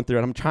I'm going through,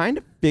 and I'm trying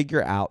to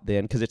figure out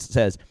then because it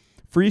says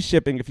free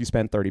shipping if you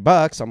spend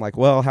 $30. So I'm like,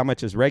 well, how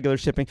much is regular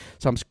shipping?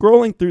 So I'm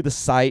scrolling through the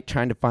site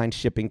trying to find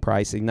shipping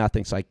pricing.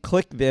 Nothing. So I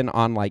click then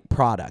on like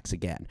products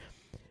again,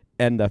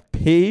 and the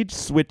page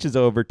switches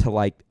over to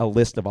like a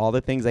list of all the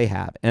things they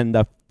have. And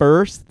the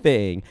first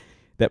thing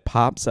that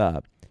pops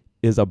up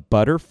is a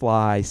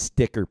butterfly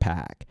sticker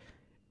pack.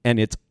 And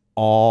it's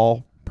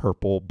all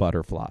purple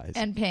butterflies.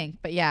 And pink,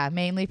 but yeah,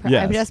 mainly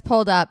yes. I just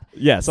pulled up.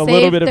 Yes, a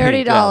little bit of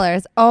pink. $30.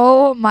 Yes.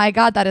 Oh my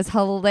God, that is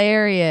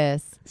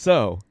hilarious.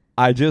 So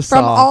I just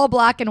From all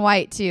black and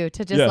white too,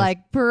 to just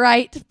like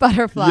bright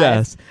butterflies.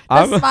 Yes.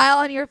 The smile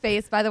on your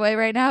face, by the way,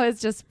 right now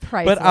is just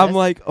priceless. But I'm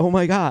like, oh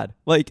my God.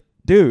 Like,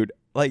 dude,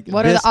 like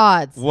what are the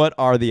odds? What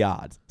are the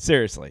odds?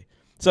 Seriously.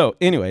 So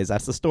anyways,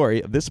 that's the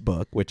story of this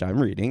book, which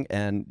I'm reading,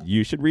 and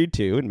you should read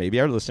too, and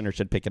maybe our listeners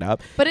should pick it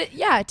up. But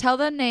tell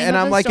the name and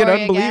of I'm the like story an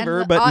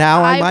unbeliever, again. but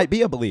now I might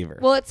be a believer.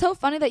 Well, it's so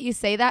funny that you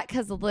say that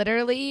because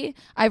literally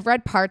I've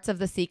read parts of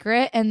The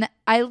Secret, and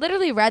I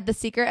literally read The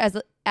Secret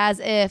as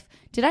if,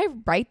 did I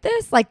write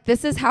this? Like,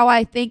 this is how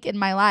I think in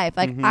my life.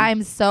 Like,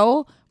 I'm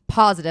so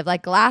positive,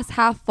 like glass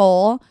half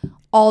full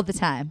all the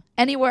time.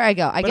 Anywhere I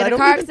go. I get a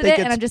car accident,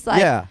 and I'm just like,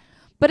 yeah.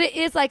 But it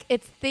is like,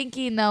 it's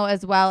thinking though,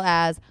 as well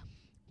as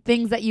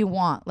things that you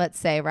want, let's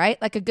say,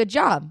 right? Like a good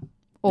job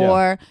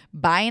or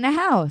buying a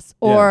house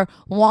or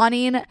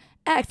wanting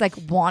X, like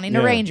wanting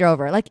a Range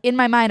Rover. Like in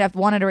my mind, I've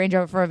wanted a Range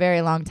Rover for a very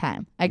long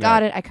time. I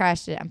got it. I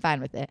crashed it. I'm fine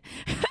with it.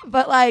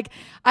 But like,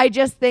 I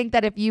just think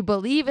that if you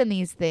believe in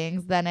these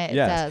things, then it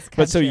does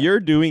come But so true. You're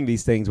doing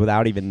these things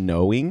without even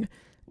knowing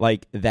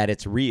like that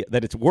it's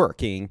that it's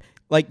working.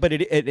 Like, but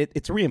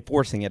it's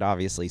reinforcing it,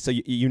 obviously. So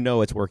you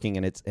know it's working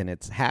and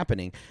it's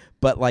happening,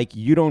 but like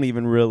you don't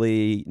even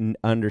really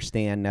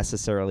understand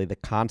necessarily the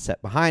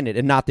concept behind it,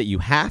 and not that you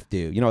have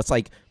to. It's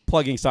like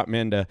plugging something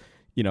into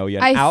an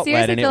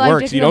outlet and it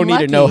works. You don't need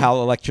to know how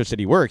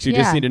electricity works. You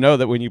just need to know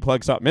that when you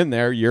plug something in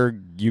there,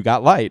 you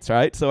got lights,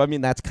 right? So I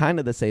mean that's kind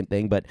of the same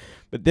thing, but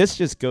this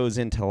just goes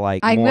into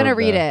like I'm gonna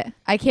read it.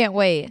 I can't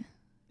wait.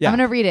 Yeah. I'm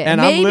going to read it.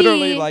 And I'm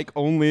literally like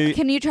only...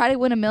 Can you try to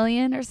win $1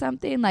 million or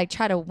something? Like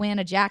try to win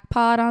a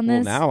jackpot on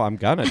this? Well, now I'm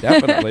going to,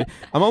 definitely.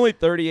 I'm only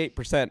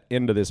 38%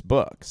 into this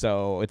book.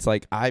 So it's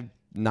like I'm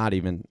not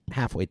even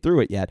halfway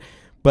through it yet.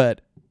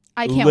 But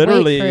I can't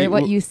wait for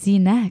what you see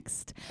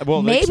next.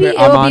 Well, maybe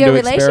it'll I'm be on a to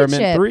relationship.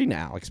 Experiment 3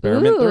 now.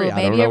 Experiment 3. I don't know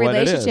maybe a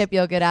relationship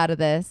you'll get out of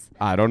this.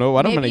 I don't know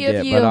what I'm going to get.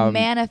 Maybe if you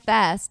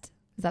manifest...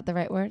 Is that the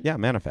right word? Yeah,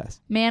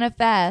 manifest.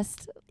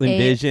 Manifest.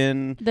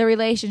 Envision. The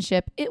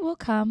relationship. It will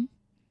come.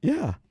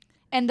 Yeah.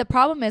 And the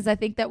problem is, I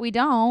think that we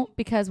don't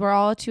because we're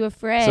all too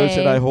afraid. So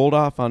should I hold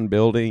off on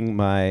building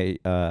my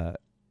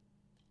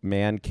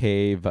man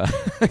cave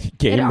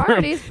game room? It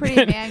already is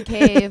pretty man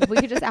cave. We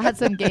could just add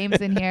some games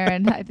in here,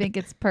 and I think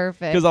it's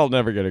perfect. Because I'll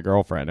never get a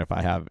girlfriend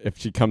if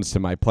she comes to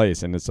my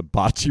place and it's a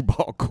bocce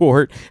ball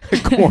court, a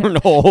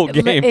cornhole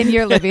game in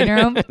your living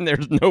room, and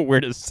there's nowhere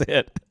to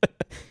sit.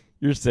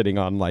 You're sitting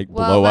on like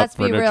blow up furniture. Well, let's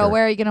be real.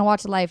 Where are you going to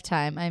watch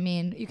Lifetime? I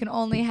mean, you can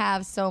only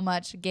have so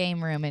much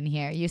game room in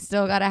here. You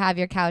still got to have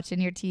your couch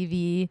and your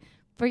TV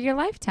for your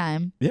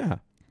Lifetime. Yeah.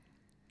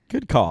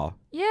 Good call.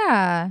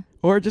 Yeah.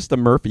 Or just a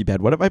Murphy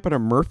bed. What if I put a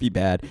Murphy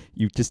bed?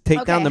 You just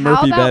take down the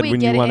Murphy bed when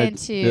you want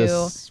to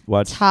just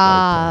watch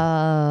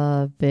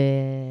topic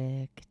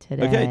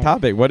today. Okay,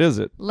 topic. What is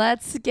it?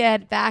 Let's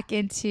get back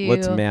into...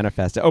 Let's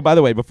manifest it. Oh, by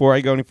the way, before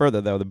I go any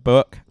further, though, the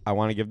book, I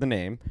want to give the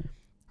name.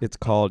 It's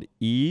called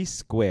E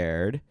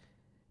Squared,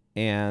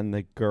 And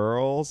the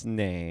girl's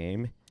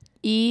name...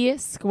 E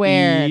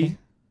squared. E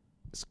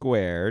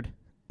squared.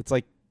 It's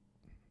like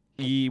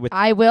E with...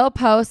 I will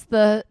post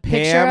the Pam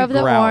picture of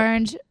the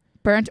Grout.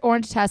 burnt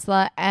orange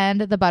Tesla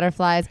and the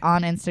butterflies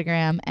on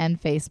Instagram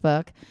and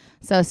Facebook.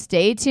 So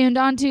stay tuned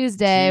on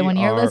Tuesday when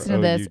you're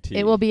listening to this.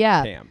 It will be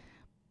up. Pam.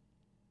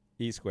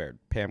 E squared.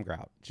 Pam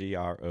Grout.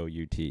 Grout.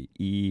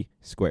 E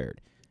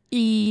squared.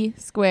 E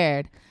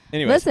squared.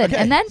 Anyways, listen,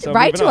 and then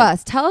write to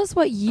us. Tell us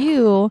what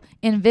you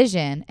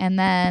envision, and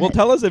then... Well,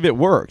 tell us if it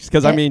works,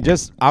 because I mean,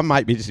 I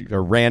might be just a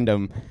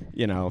random,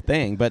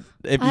 thing. But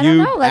if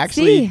you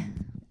actually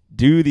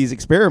do these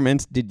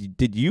experiments,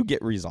 did you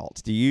get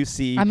results? Do you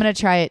see? I'm gonna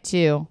try it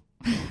too.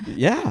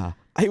 Yeah,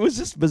 it was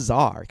just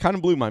bizarre. It kind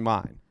of blew my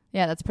mind.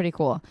 Yeah, that's pretty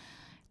cool.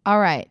 All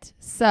right,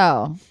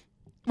 so,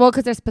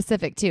 because they're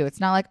specific too. It's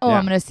not like,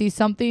 I'm gonna see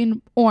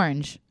something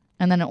orange,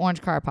 and then an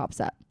orange car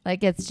pops up.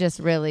 Like, it's just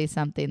really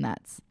something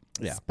that's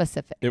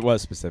specific. It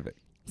was specific.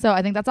 So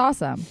I think that's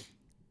awesome.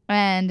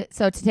 And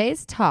so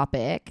today's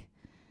topic,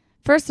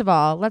 first of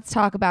all, let's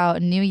talk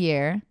about New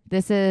Year.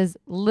 This is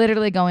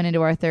literally going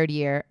into our 3rd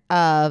year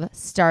of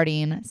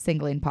starting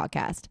Singling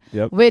Podcast,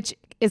 which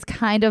is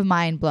kind of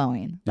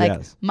mind-blowing.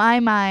 Like, my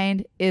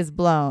mind is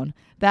blown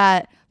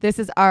that this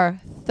is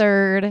our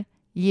 3rd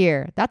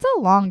year. That's a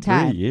long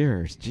time. 3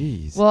 years,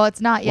 jeez. Well,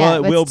 it's not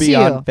yet. Well, it will be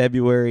on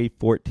February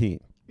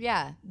 14th.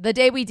 Yeah, the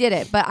day we did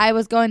it. But I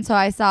was going, so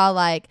I saw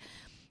like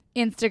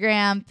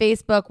Instagram,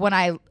 Facebook when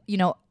I,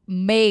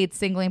 made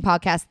Singling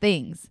Podcast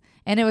things.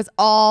 And it was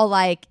all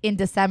like in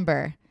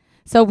December.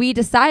 So we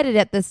decided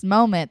at this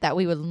moment that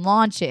we would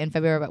launch it in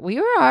February, but we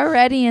were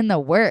already in the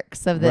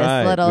works of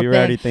this little thing.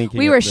 Already thinking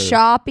we were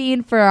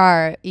shopping for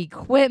our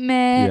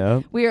equipment.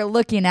 Yep. We were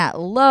looking at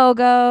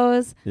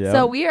logos. Yep.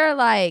 So we are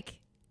like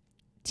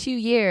 2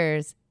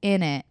 years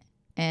in it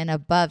and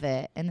above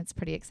it. And it's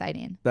pretty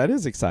exciting. That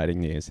is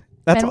exciting news.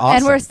 That's awesome.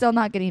 And we're still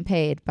not getting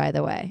paid, by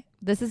the way.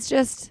 This is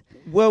just...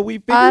 Well, we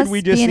figured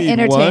we just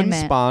need one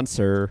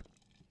sponsor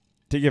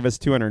to give us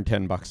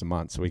 $210 a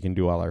month so we can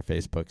do all our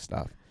Facebook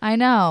stuff. I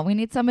know. We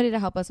need somebody to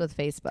help us with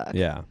Facebook.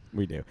 Yeah,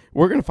 we do.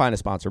 We're going to find a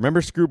sponsor.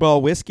 Remember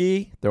Screwball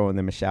Whiskey? Throwing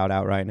them a shout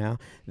out right now.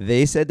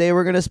 They said they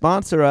were going to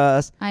sponsor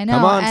us. I know.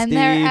 Come on, and Steve.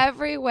 They're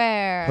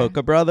everywhere. Hook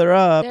a brother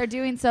up. They're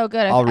doing so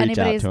good. I'll if reach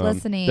anybody's out to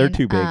listening. Them. They're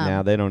too big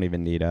now. They don't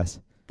even need us.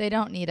 They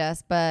don't need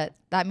us, but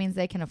that means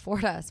they can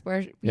afford us.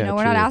 We're we're true.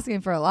 not asking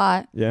for a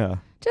lot. Yeah.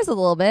 Just a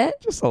little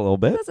bit. Just a little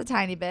bit. Just a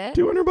tiny bit.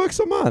 $200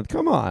 a month.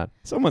 Come on.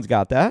 Someone's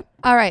got that.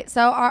 All right.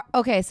 So,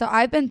 so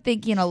I've been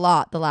thinking a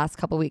lot the last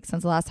couple of weeks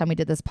since the last time we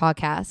did this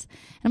podcast.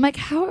 And I'm like,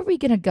 how are we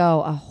going to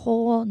go a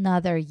whole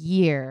nother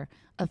year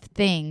of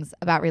things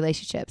about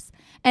relationships?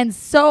 And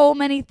so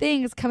many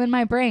things come in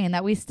my brain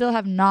that we still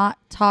have not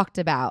talked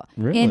about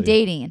in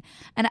dating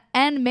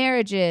and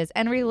marriages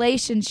and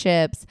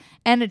relationships.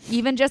 And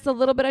even just a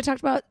little bit I talked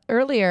about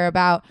earlier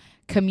about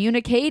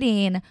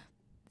communicating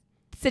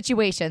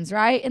situations,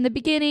 right? In the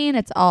beginning,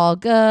 it's all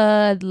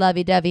good,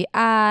 lovey-dovey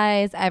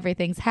eyes,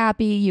 everything's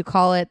happy. You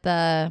call it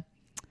the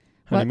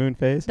honeymoon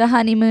phase. The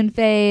honeymoon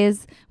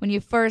phase, when you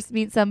first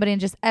meet somebody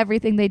and just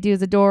everything they do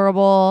is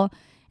adorable.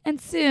 And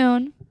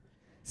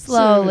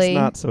slowly, it's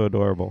not so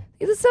adorable.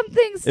 Some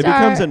things it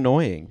becomes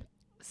annoying.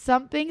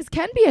 Some things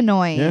can be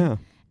annoying. Yeah.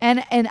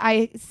 And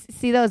I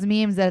see those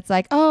memes that it's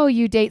like, oh,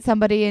 you date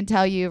somebody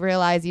until you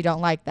realize you don't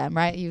like them,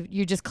 right?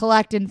 You just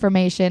collect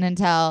information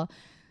until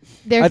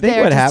I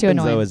think what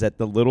happens though is that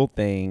the little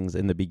things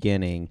in the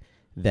beginning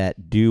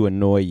that do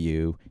annoy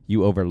you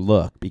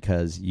overlook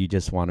because you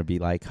just want to be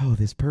like, oh,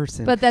 this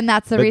person. But then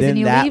that's the reason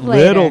you leave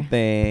later. That little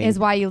thing is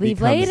why you leave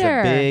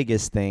later. The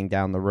biggest thing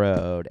down the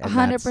road.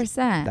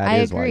 100%. I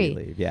agree. Why you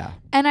leave. Yeah.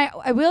 And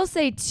I will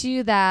say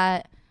too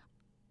that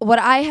what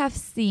I have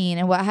seen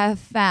and what I have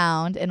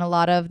found in a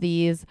lot of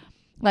these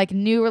like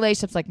new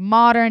relationships, like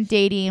modern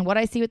dating, what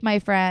I see with my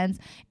friends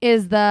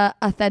is the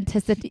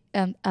authenticity.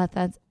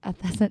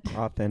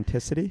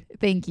 Authenticity?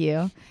 Thank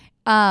you.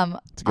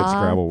 It's a good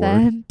Scrabble word.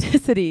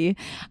 Authenticity.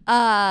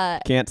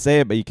 Can't say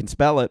it, but you can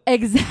spell it.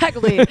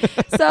 Exactly.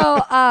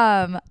 So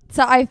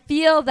I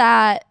feel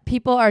that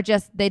people are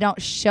they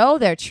don't show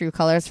their true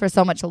colors for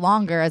so much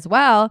longer as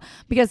well,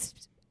 because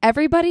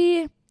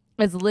everybody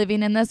is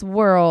living in this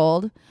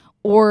world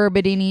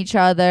orbiting each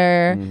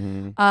other.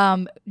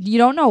 Mm-hmm. You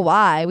don't know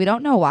why. We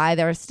don't know why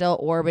they're still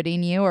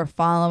orbiting you or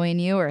following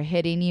you or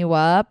hitting you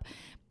up.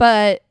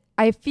 But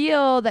I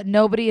feel that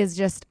nobody is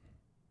just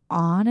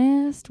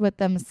honest with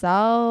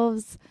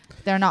themselves.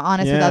 They're not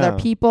honest with other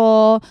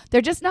people.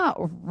 They're just not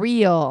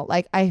real.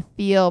 Like I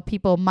feel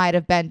people might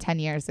have been 10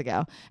 years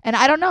ago. And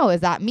I don't know.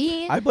 Is that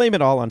me? I blame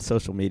it all on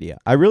social media.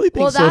 I really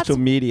think social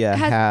media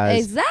has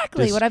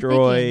exactly what I'm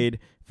destroyed,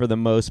 for the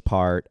most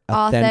part,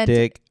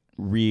 authentic,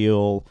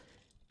 real,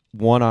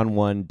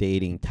 one-on-one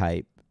dating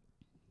type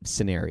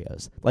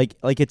scenarios. Like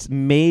it's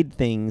made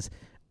things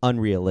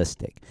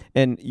unrealistic.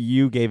 And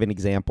you gave an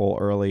example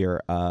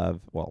earlier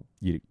of, well,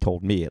 you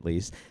told me at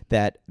least,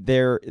 that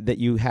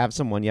you have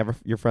someone,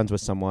 you're friends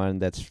with someone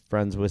that's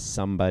friends with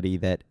somebody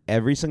that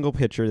every single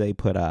picture they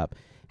put up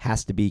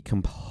has to be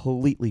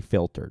completely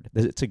filtered.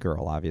 It's a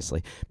girl,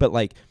 obviously, but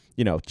like,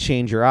 you know,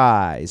 change your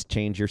eyes,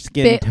 change your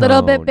skin tone.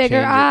 Little bit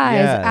bigger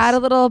eyes, add a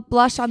little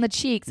blush on the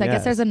cheeks. I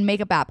guess there's a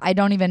makeup app. I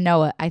don't even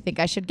know it. I think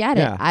I should get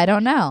it. I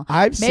don't know.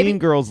 I've seen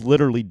girls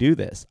literally do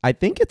this. I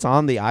think it's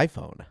on the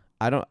iPhone.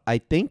 I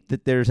think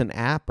that there's an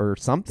app or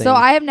something. So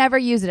I have never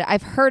used it.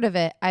 I've heard of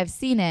it. I've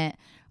seen it.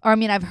 Or I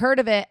mean, I've heard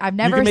of it. I've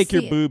never You can make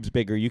your boobs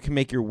bigger. You can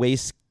make your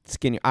waist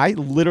skinnier. I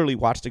literally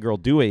watched a girl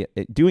doing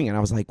it. I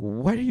was like,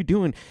 what are you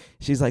doing?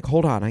 She's like,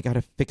 hold on, I got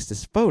to fix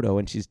this photo.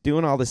 And she's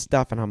doing all this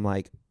stuff. And I'm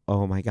like,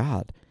 oh my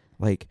God,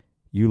 like,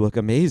 you look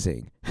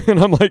amazing.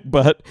 And I'm like,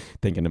 but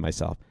thinking to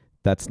myself,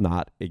 that's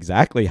not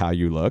exactly how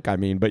you look. I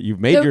mean, but you've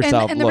made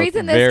yourself and the look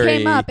reason this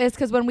came up is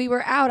because when we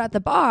were out at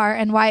the bar,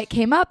 and why it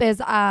came up is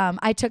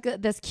I took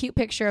this cute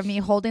picture of me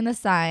holding the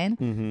sign.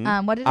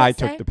 Mm-hmm. What did it say? I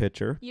took the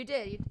picture. You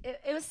did.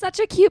 It was such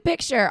a cute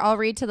picture. I'll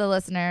read to the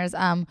listeners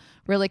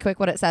really quick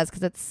what it says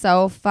because it's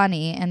so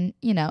funny. And,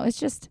 you know, it's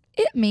just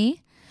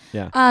me.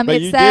 Yeah. But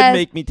you did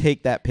make me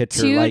take that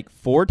picture like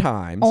 4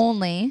 times.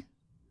 Only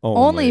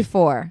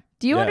 4.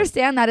 Do you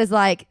understand that is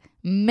like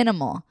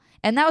minimal?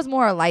 And that was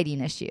more a lighting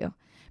issue.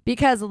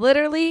 Because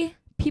literally,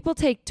 people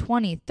take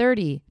 20,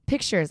 30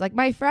 pictures, like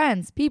my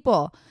friends,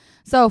 people.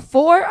 So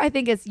 4, I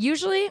think it's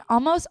usually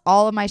almost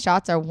all of my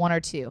shots are 1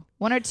 or 2.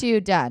 1 or 2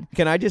 done.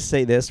 Can I just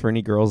say this for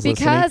any girls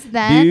listening?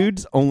 Then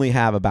dudes only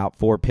have about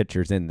 4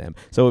 pictures in them.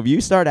 So if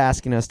you start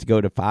asking us to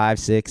go to 5,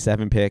 6,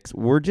 7 pics,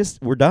 we're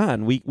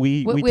done. We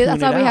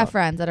that's why we have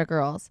friends that are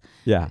girls.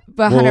 Yeah.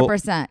 But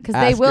 100%. Because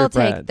they will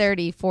take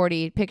 30,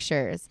 40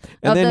 pictures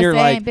and of then the you're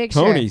same like, picture.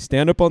 Tony,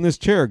 stand up on this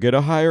chair. Get a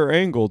higher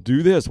angle.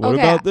 Do this. What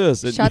about this?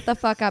 Shut the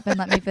fuck up and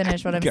let me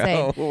finish what I'm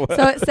saying.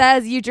 So it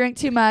says you drink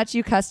too much.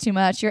 You cuss too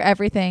much. You're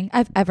everything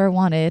I've ever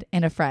wanted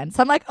in a friend.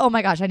 So I'm like, oh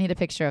my gosh, I need a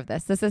picture of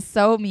this. This is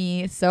so me.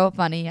 So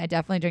funny. I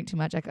definitely drink too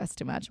much. I cuss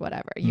too much.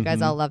 Whatever. You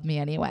guys all love me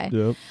anyway.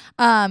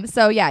 Yep.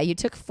 So yeah, you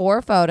took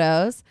 4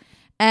 photos,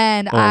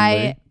 and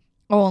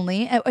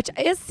which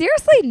is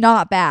seriously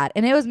not bad.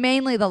 And it was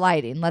mainly the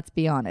lighting. Let's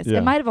be honest. Yeah.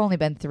 It might have only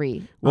been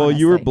 3. Well, honestly.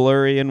 You were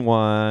blurry in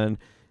 1.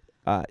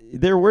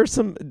 There were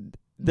some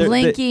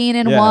blinking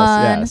in 1.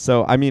 Yeah.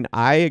 So I mean,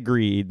 I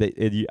agreed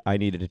that I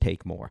needed to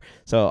take more.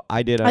 So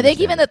I did. I think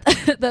even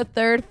the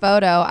 3rd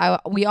photo,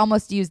 we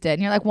almost used it,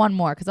 and you're like, 1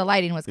 more because the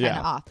lighting was kind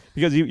of off.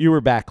 Because you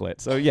were backlit.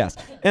 So yes,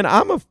 and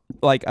I'm a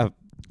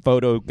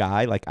photo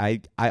guy. Like I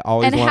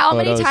always. And want how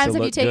many times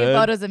have you taken good.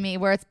 Photos of me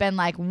where it's been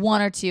like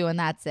 1 or 2 and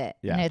that's it?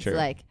 Yeah, and it's true.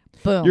 like.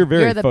 Boom. You're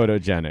very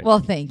photogenic. Well,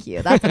 thank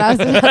you. That's what I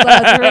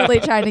was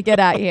really trying to get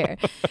at here.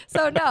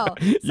 So no.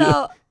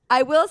 So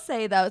I will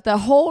say though, the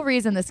whole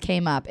reason this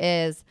came up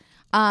is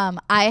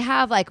I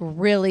have like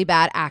really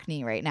bad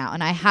acne right now,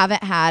 and I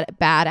haven't had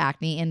bad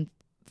acne in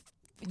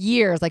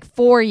years, like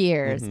 4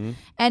 years. Mm-hmm.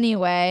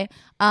 Anyway,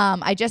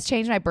 I just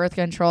changed my birth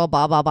control,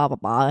 blah, blah, blah, blah,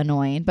 blah,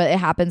 annoying, but it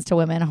happens to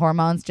women.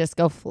 Hormones just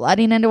go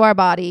flooding into our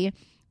body,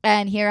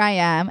 and here I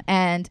am.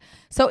 And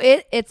so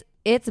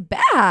it's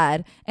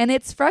bad and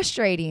it's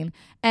frustrating.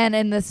 And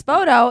in this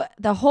photo,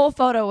 the whole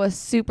photo was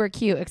super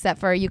cute,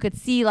 except for you could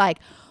see like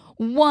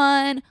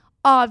one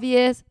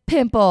obvious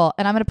pimple.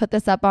 And I'm going to put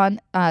this up on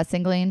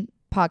Singling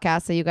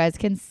Podcast so you guys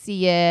can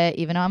see it.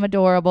 Even though I'm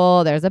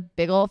adorable, there's a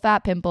big old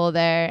fat pimple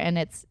there, and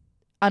it's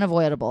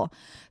unavoidable.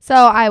 So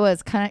I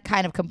was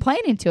kind of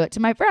complaining to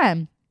my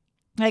friend.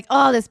 Like,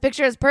 oh, this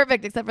picture is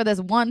perfect except for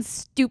this one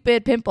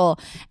stupid pimple.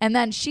 And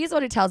then she's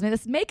what who tells me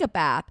this makeup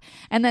app,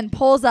 and then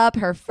pulls up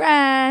her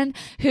friend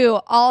who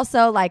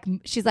also like,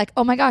 she's like,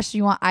 oh my gosh, do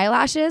you want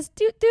eyelashes?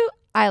 Doot, doot.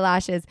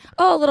 Eyelashes.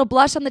 Oh, a little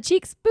blush on the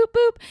cheeks. Boop,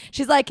 boop.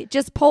 She's like,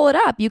 just pull it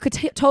up. You could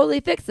totally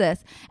fix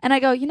this. And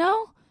I go,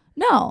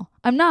 no,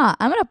 I'm not.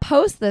 I'm going to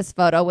post this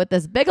photo with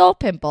this big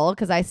old pimple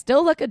because I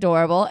still look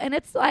adorable, and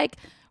it's like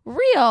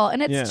real,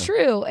 and it's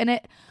true.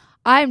 And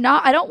I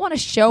don't want to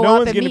show up and meet you. No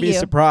one's going to be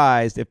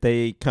surprised if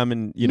they come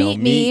and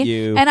meet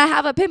you, and I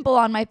have a pimple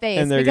on my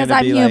face because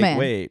I'm Like, human.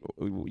 wait,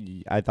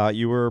 I thought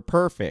you were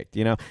perfect,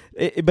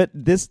 But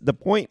the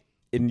point,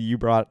 and you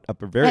brought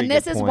up a very good point.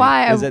 And this is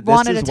why I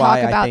wanted to talk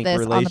about this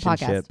on the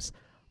podcast. Relationships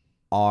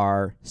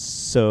are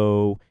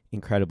so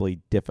incredibly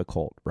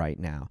difficult right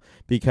now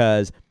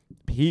because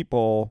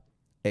people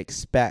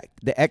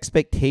expect the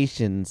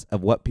expectations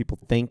of what people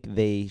think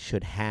they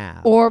should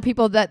have, or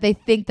people that they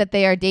think that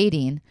they are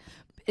dating.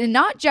 And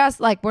not just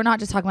like, we're not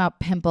just talking about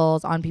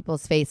pimples on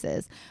people's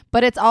faces,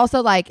 but it's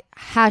also like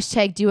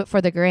hashtag do it for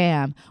the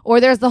gram, or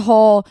there's the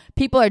whole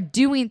people are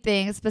doing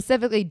things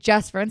specifically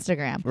just for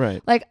Instagram,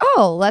 right? Like,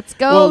 oh, let's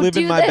go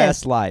living my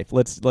best life.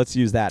 Let's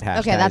use that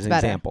hashtag as an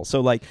example. So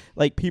like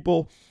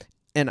people,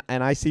 and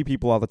I see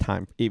people all the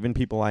time, even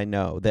people I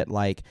know that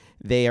like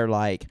they are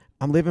like,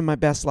 I'm living my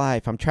best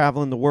life. I'm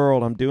traveling the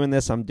world. I'm doing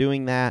this. I'm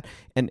doing that.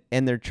 And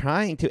they're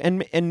trying to,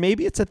 and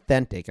maybe it's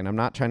authentic. And I'm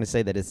not trying to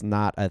say that it's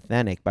not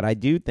authentic, but I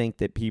do think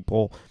that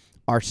people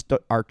are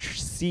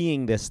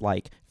seeing this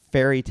like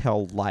fairy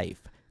tale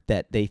life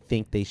that they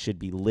think they should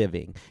be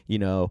living.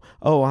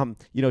 I'm,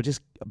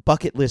 just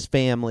bucket list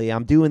family.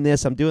 I'm doing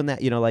this. I'm doing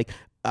that.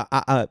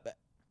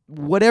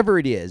 whatever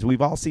it is,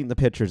 we've all seen the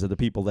pictures of the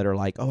people that are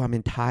like, oh, I'm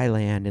in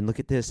Thailand and look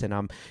at this and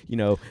I'm,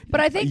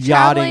 but I think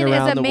yachting traveling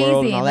around is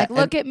amazing. Like,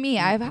 look at me.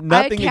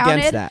 Nothing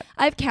against that.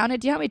 I've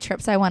counted. Do you know how many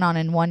trips I went on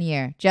in 1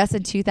 year? Just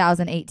in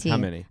 2018. How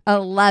many?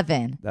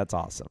 11. That's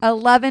awesome.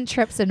 11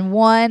 trips in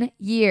 1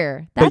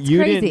 year. That's crazy. But you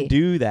crazy. didn't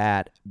do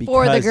that because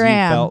for the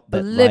gram, you felt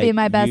that living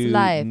my best you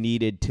life.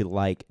 needed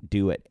to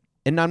do it.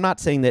 And I'm not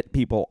saying that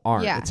people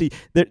aren't. Yeah. See,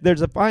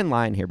 there's a fine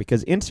line here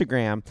because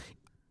Instagram,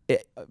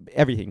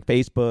 everything,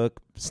 Facebook,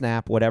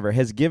 Snap, whatever,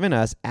 has given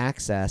us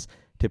access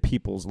to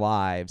people's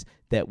lives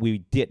that we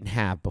didn't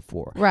have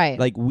before. Right.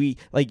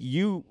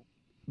 You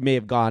may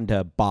have gone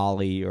to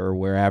Bali or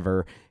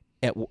wherever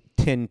at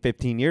 10,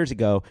 15 years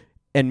ago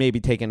and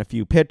maybe taken a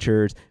few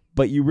pictures,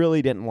 but you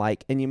really didn't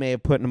and you may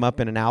have put them up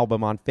in an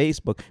album on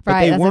Facebook, but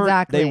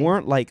right, they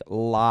weren't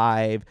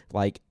live,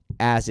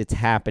 as it's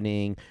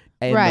happening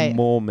in the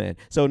moment.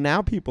 So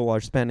now people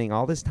are spending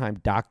all this time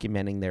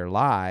documenting their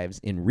lives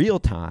in real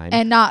time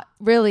and not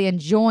really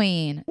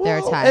enjoying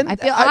their time.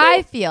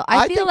 I feel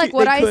like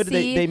what I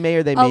see, they may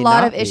or they may a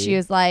lot not of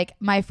issues. Like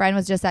my friend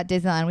was just at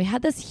Disneyland. We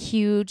had this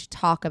huge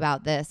talk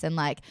about this and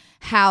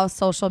how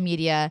social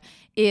media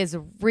is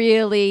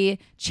really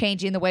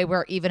changing the way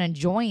we're even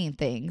enjoying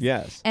things.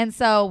 Yes. And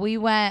so we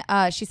went,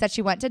 she said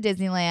she went to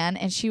Disneyland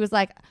and she was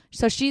like,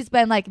 so she's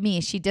been like me.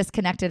 She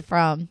disconnected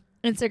from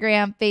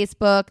Instagram,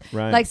 Facebook,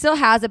 still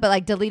has it,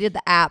 but deleted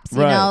the apps, you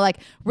know,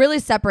 really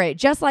separate,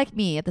 just like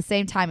me at the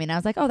same time. And I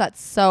was like, oh, that's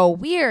so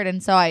weird.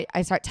 And so I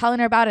start telling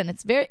her about it, and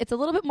it's a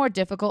little bit more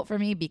difficult for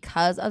me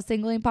because of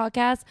Singling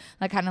Podcast.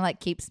 Kind of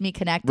keeps me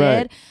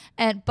connected.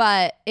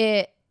 But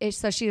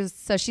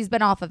she's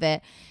been off of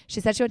it. She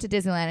said she went to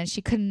Disneyland and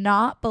she could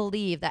not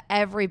believe that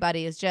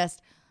everybody is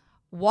just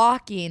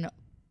walking,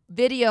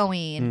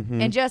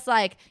 videoing, and just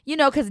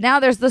because now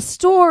there's the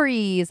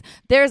stories,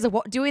 there's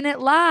doing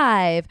it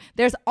live,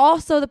 there's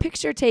also the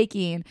picture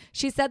taking.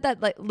 She said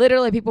that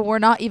literally people were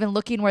not even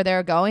looking where they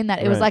were going,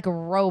 that it was like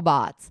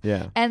robots.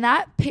 Yeah. And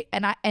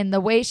and the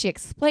way she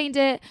explained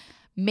it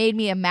made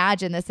me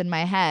imagine this in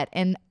my head,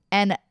 and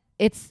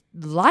it's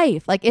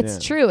life.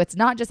 It's true. It's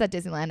not just at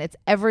Disneyland, it's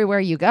everywhere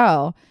you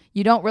go.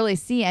 You don't really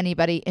see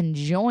anybody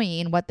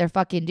enjoying what they're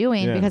fucking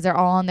doing because they're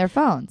all on their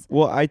phones.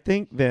 Well, I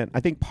think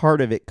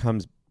part of it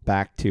comes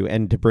back to,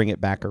 and to bring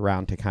it back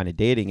around to kind of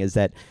dating, is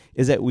that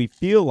we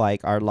feel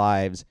like our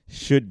lives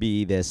should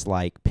be this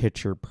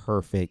picture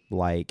perfect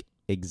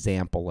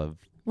example of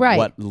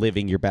what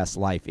living your best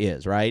life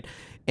is, right?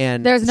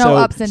 And there's no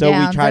ups and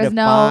downs. So we try to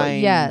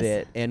find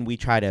it, and we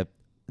try to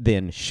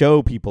then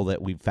show people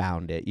that we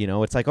found it.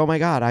 It's like, oh my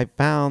God, I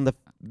found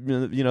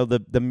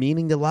the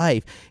meaning to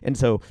life. And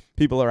so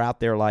people are out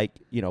there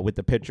with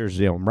the pictures,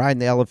 I'm riding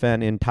the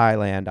elephant in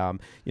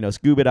Thailand,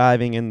 scuba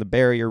diving in the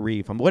barrier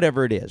reef,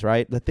 whatever it is,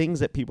 right? The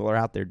things that people are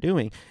out there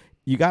doing,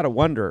 you got to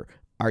wonder,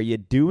 are you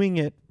doing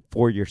it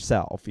for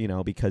yourself,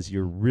 because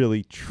you're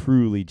really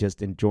truly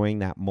just enjoying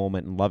that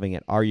moment and loving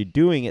it? Are you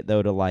doing it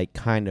though to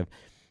kind of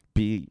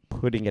be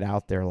putting it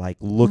out there,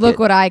 look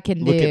what I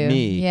can do. Look at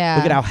me. Yeah.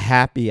 Look at how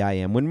happy I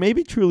am. When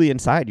maybe truly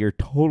inside you're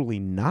totally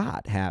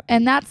not happy.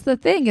 And that's the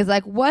thing is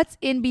what's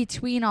in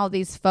between all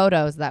these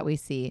photos that we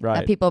see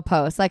that people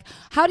post?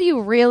 How do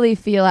you really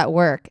feel at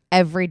work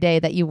every day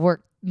that you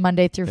work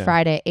Monday through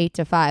Friday, 8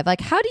 to 5?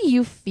 How do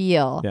you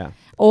feel? Yeah.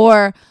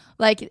 Or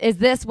is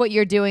this what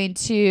you're doing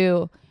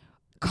to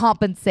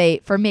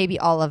compensate for maybe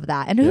all of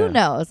that? And who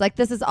knows?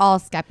 This is all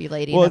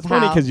speculating. Well, it's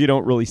funny because you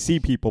don't really see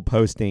people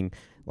posting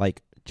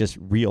just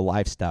real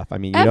life stuff. I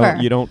mean,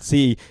 you don't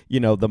see,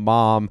 the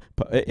mom,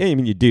 I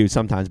mean, you do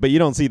sometimes, but you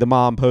don't see the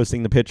mom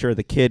posting the picture of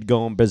the kid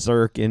going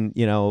berserk in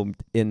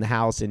the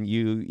house and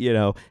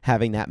you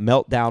having that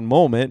meltdown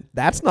moment.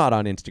 That's not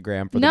on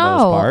Instagram for the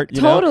most part.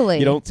 Totally.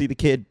 You don't see the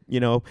kid,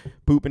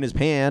 pooping his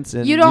pants,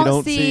 and you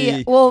don't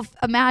see well,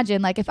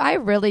 imagine if I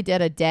really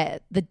did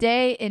the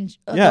day in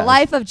the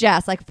life of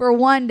Jess, for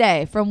one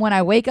day, from when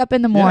I wake up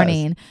in the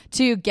morning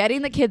to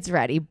getting the kids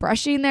ready,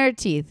 brushing their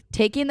teeth,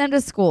 taking them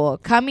to school,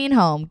 coming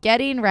home,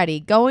 getting ready,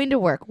 going to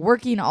work,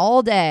 working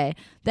all day,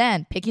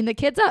 then picking the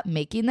kids up,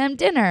 making them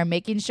dinner,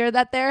 making sure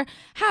that they're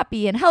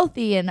happy and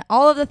healthy and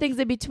all of the things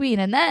in between.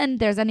 And then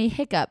there's any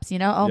hiccups,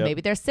 maybe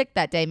they're sick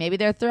that day. Maybe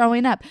they're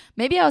throwing up.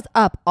 Maybe I was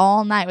up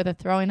all night with a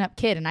throwing up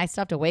kid and I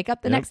still have to wake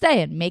up the next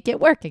day and make it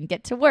work and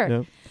get to work.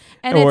 Yep.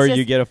 Or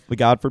you get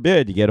God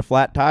forbid, you get a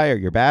flat tire,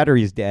 your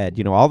battery's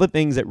dead, all the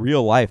things that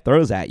real life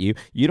throws at you.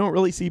 You don't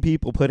really see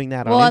people putting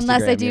that on Instagram. Well,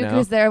 unless they do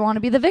because they want to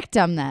be the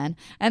victim then.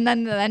 And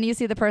then you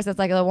see the person, it's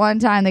the one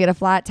time they get a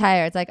flat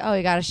tire. It's oh,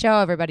 you got to show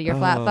everybody your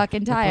flat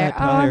fucking tire.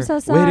 Oh, I'm so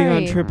sorry. Waiting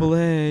on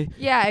AAA.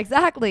 Yeah,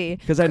 exactly.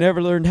 Because I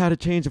never learned how to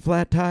change a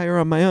flat tire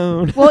on my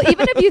own. Well,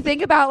 even if you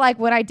think about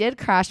when I did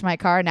crash my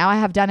car, now I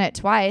have done it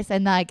twice.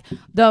 And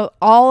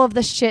all of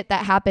the shit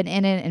that happened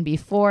in it and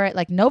before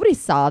it, nobody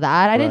saw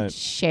that. I didn't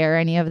share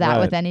any of that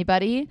with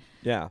anybody.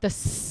 Yeah. The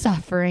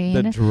suffering.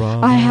 The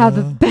drama. I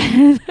have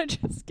been.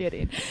 Just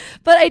kidding.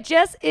 But it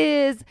just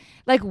is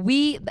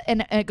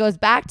and it goes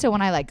back to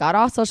when I got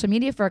off social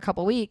media for a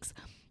couple weeks.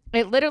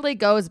 It literally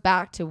goes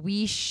back to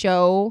we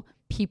show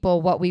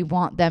people what we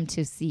want them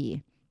to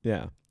see.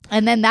 Yeah.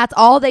 And then that's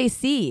all they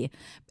see.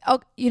 Oh,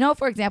 you know,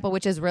 for example,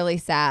 which is really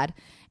sad.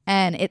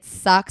 And it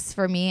sucks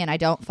for me and I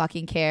don't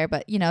fucking care.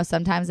 But, you know,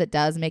 sometimes it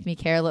does make me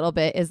care a little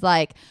bit is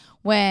like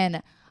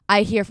when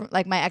I hear from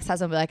like my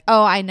ex-husband be like,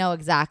 oh, I know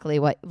exactly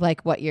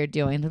what you're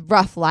doing.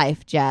 Rough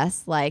life,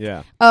 Jess. Like,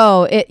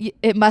 oh,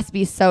 it must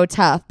be so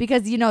tough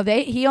because, you know,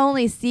 he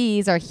only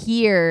sees or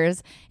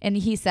hears and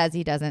he says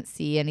he doesn't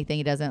see anything.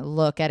 He doesn't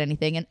look at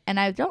anything. And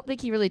I don't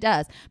think he really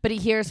does. But he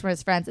hears from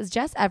his friends. Is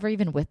Jess ever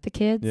even with the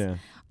kids? Yeah.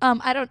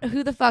 I don't know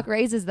who the fuck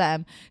raises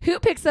them. Who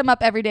picks them up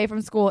every day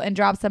from school and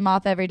drops them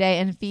off every day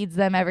and feeds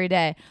them every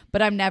day?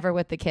 But I'm never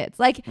with the kids.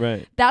 Like,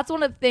 that's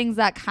one of the things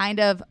that kind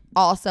of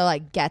also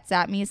like gets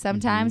at me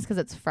sometimes because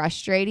it's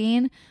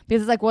frustrating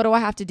because it's like, what do I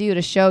have to do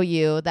to show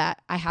you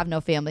that I have no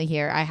family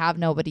here? I have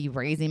nobody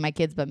raising my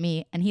kids but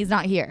me and he's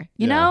not here,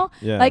 you know?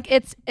 Yeah. Like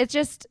it's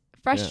just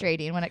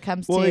frustrating when it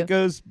comes to. Well, it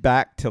goes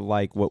back to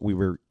like what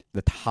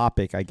the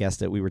topic, I guess,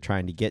 that we were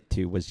trying to get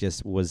to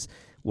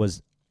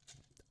was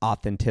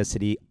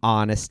authenticity,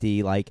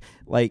 honesty, like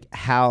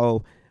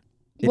how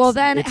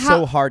it's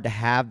so hard to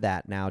have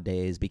that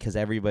nowadays because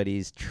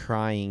everybody's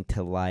trying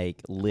to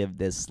like live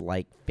this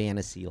like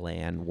fantasy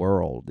land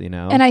world, you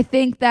know? And I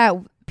think that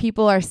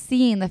people are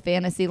seeing the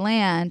fantasy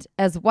land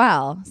as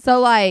well. So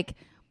like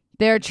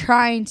they're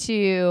trying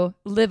to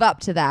live up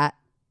to that,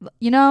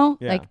 you know,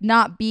 like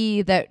not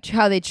be that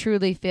how they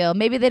truly feel.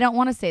 Maybe they don't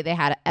want to say they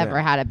had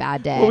ever had a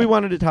bad day. Well, we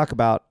wanted to talk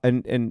about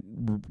and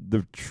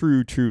the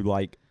true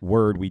like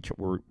word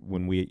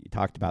when we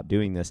talked about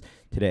doing this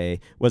today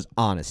was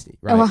honesty,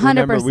 right? 100%.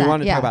 Remember, we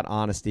wanted to talk about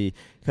honesty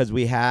because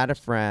we had a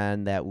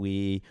friend that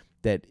we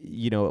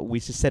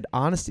just said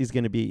honesty is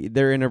going to be.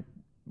 They're in a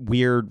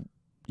weird,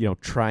 you know,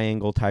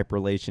 triangle type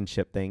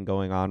relationship thing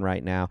going on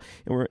right now,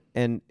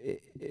 and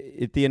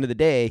at the end of the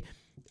day,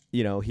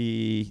 you know,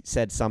 he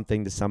said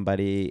something to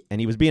somebody and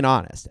he was being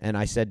honest. And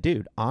I said,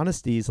 dude,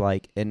 honesty is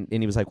like, and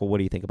he was like, well, what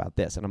do you think about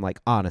this? And I'm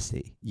like,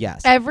 honesty.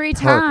 Yes. Every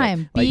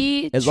time. Like,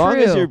 be as true. long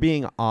as you're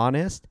being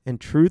honest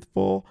and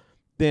truthful,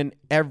 then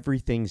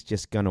everything's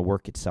just going to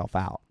work itself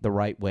out the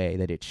right way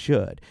that it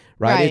should.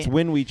 Right. It's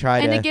when we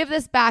try to give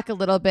this back a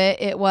little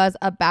bit, it was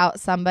about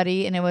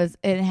somebody and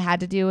it had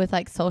to do with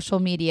like social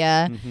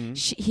media.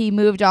 He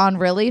moved on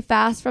really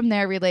fast from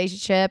their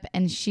relationship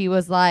and she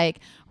was like,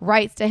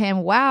 writes to him,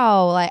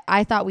 wow, like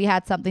I thought we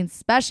had something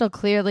special.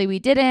 Clearly we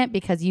didn't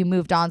because you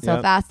moved on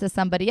so fast to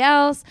somebody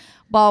else.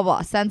 Blah, blah,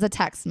 blah. Sends a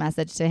text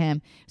message to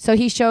him. So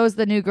he shows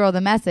the new girl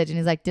the message and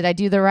he's like, did I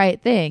do the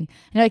right thing?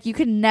 And like, you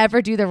can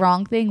never do the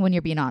wrong thing when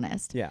you're being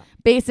honest. Yeah.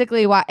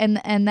 Basically, why? And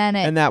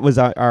that was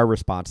our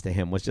response to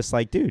him was just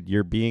like, dude,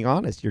 you're being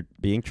honest. You're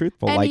being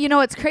truthful. And you know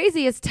what's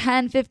crazy is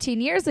 10,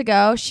 15 years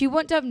ago, she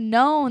wouldn't have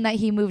known that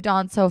he moved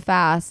on so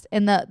fast.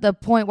 And the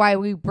point why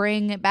we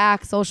bring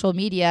back social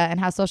media and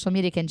how social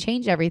media can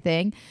change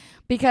everything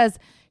because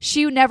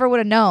she never would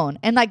have known.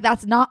 And like,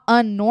 that's not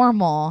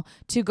unnormal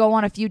to go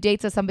on a few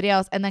dates with somebody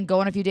else and then go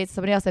on a few dates with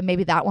somebody else and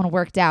maybe that one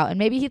worked out. And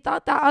maybe he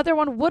thought that other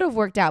one would have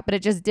worked out, but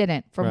it just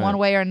didn't from one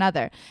way or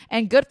another.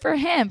 And good for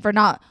him for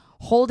not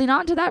holding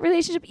on to that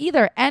relationship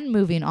either and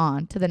moving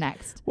on to the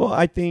next. Well,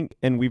 I think,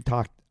 and we've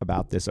talked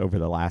about this over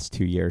the last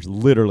 2 years,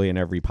 literally in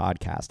every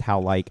podcast, how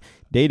like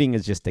dating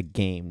is just a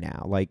game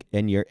now. Like,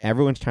 and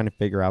everyone's trying to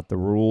figure out the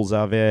rules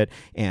of it.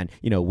 And,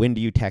 you know, when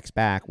do you text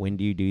back? When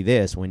do you do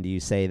this? When do you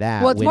say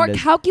that? Well, it's more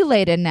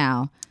calculated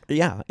now.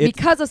 Yeah.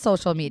 Because of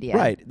social media.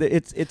 Right.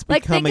 It's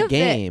like, become a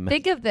game.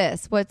 Think of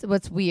this.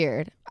 What's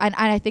weird. And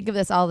I think of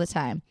this all the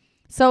time.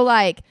 So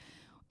like,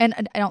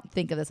 and I don't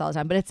think of this all the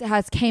time, but it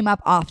has came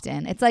up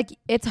often. It's like,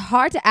 it's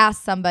hard to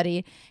ask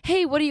somebody,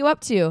 hey, what are you up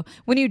to?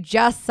 When you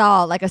just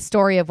saw like a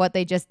story of what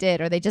they just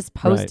did, or they just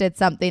posted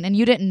something and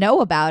you didn't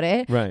know about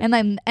it. Right.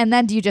 And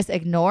then do you just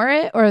ignore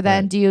it? Or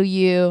then do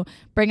you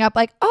bring up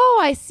like, oh,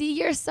 I see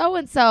you're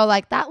so-and-so.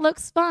 Like that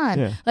looks fun.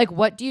 Yeah. Like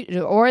what do you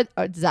do? Or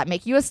does that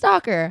make you a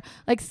stalker?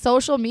 Like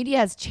social media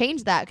has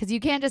changed that because you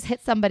can't just hit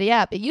somebody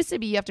up. It used to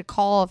be you have to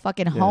call a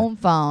fucking home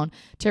phone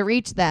to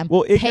reach them.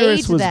 Well,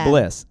 ignorance was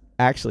bliss.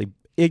 Actually,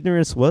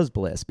 ignorance was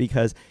bliss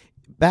because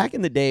back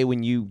in the day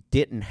when you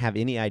didn't have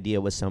any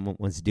idea what someone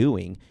was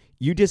doing,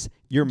 you just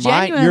your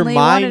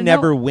mind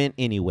never went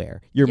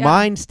anywhere. Your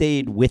mind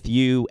stayed with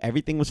you.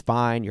 Everything was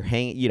fine. You're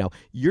hanging, you know,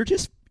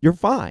 you're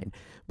fine.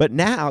 But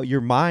now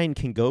your mind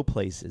can go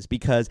places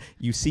because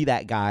you see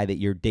that guy that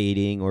you're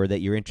dating or that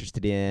you're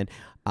interested in,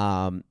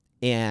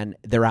 and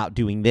they're out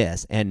doing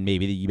this, and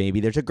maybe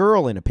there's a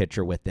girl in a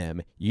picture with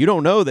them. You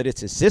don't know that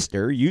it's his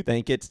sister. You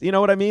think it's, you know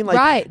what I mean? Like,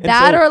 right.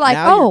 That, or like,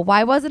 oh,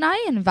 why wasn't I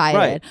invited?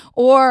 Right.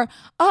 Or,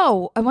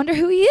 oh, I wonder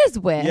who he is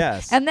with.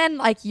 Yes. And then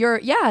like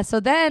so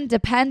then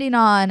depending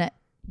on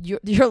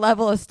your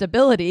level of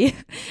stability,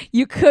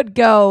 you could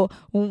go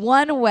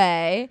one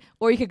way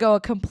or you could go a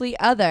complete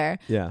other.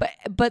 Yeah.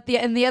 But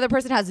the other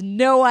person has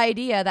no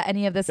idea that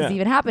any of this is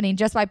even happening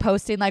just by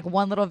posting like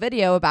one little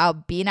video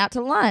about being out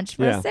to lunch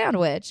for a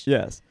sandwich.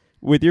 Yes.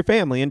 with your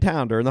family in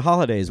town during the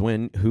holidays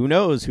when who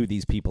knows who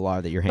these people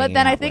are that you're hanging out with. But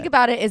then I think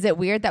about it, is it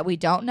weird that we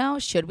don't know?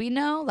 Should we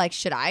know? Like,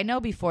 should I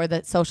know before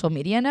the social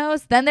media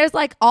knows? Then there's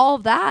like all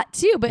of that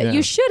too, but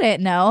you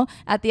shouldn't know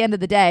at the end of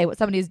the day what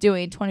somebody's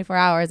doing 24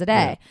 hours a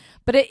day. Yeah.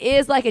 But it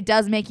is like, it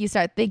does make you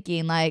start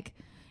thinking like,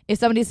 if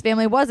somebody's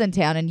family was in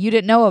town and you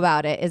didn't know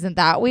about it, isn't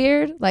that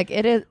weird? Like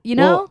it is, you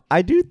know? Well,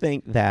 I do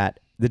think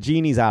that the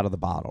genie's out of the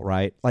bottle,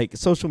 right? Like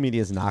social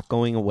media is not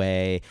going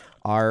away.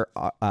 Our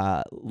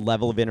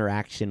level of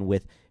interaction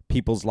with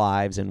people's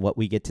lives and what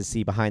we get to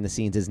see behind the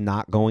scenes is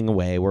not going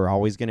away. We're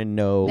always going to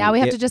know. Now we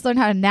have to just learn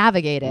how to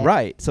navigate it.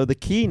 Right. So the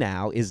key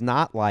now is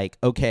not like,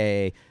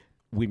 okay,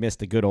 we missed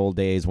the good old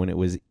days when it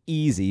was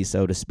easy,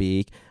 so to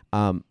speak.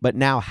 But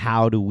now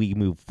how do we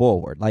move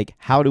forward? Like,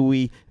 how do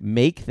we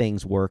make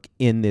things work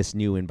in this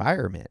new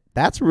environment?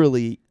 That's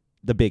really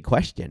the big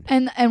question.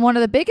 And one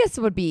of the biggest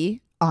would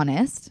be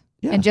honest.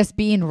 Yeah. And just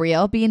being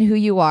real, being who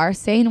you are,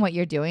 saying what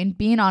you're doing,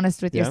 being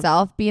honest with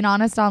yourself, being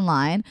honest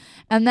online.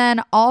 And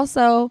then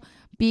also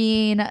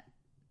being,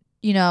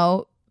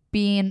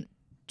 being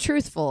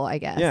truthful, I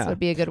guess, would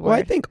be a good word. Well,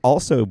 I think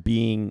also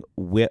being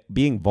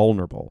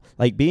vulnerable,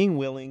 like being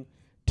willing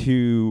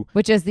to...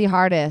 Which is the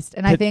hardest.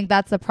 And I think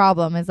that's the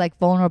problem, is like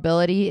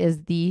vulnerability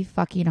is the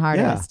fucking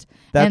hardest.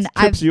 Yeah, that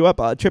trips you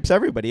up, trips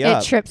everybody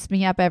up. It trips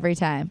me up every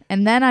time.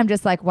 And then I'm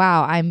just like,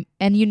 wow, and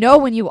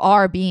when you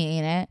are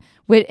being it,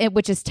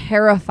 which is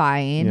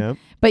terrifying,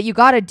 but you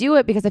got to do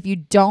it, because if you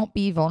don't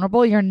be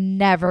vulnerable, you're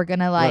never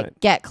going to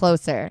get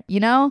closer,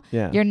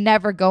 You're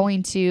never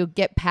going to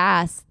get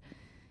past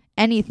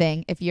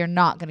anything if you're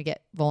not going to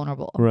get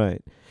vulnerable.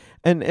 Right.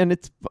 And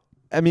it's,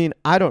 I mean,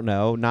 I don't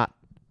know,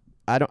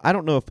 I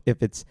don't know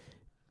if it's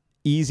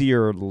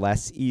easier or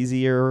less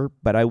easier,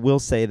 but I will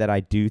say that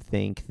I do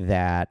think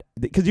that,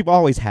 because you've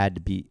always had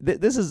to be,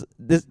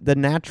 the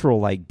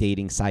natural like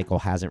dating cycle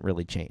hasn't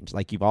really changed.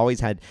 Like you've always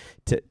had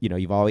to,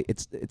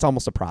 it's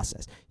almost a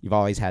process. You've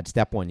always had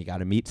step one, you got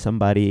to meet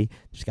somebody.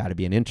 There's got to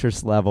be an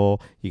interest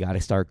level. You got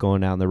to start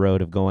going down the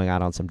road of going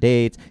out on some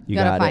dates. You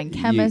got to find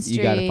chemistry.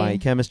 You got to find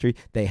chemistry.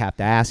 They have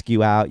to ask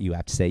you out. You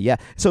have to say yeah.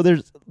 So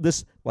there's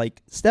this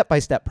like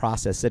step-by-step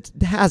process that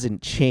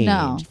hasn't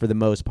changed for the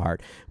most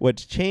part.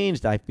 What's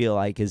changed, I feel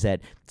like, is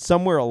that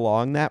somewhere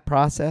along that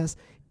process,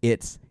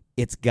 it's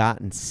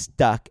gotten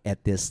stuck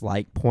at this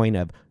like point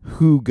of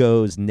who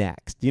goes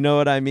next. You know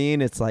what I mean?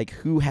 It's like,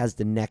 who has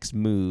the next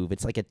move?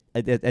 It's like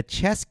a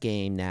chess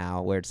game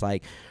now, where it's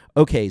like,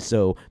 okay,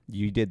 so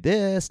you did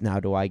this, now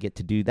do I get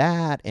to do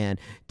that? And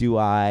do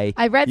I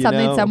read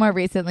something somewhere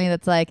recently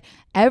that's like,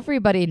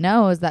 everybody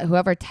knows that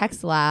whoever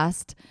texts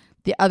last,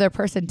 the other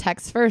person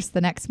texts first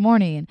the next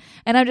morning.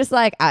 And I'm just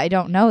like, I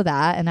don't know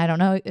that. And I don't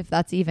know if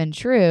that's even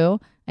true.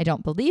 I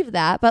don't believe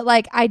that. But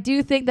like, I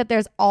do think that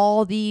there's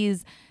all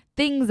these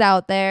things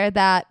out there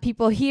that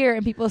people hear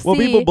and people see. Well,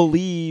 people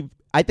believe.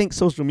 I think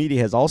social media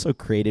has also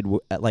created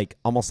like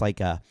almost like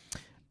a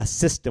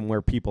system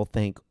where people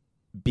think,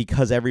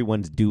 because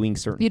everyone's doing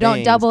certain things, you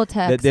don't double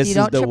text, that this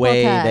is the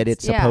way that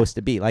it's supposed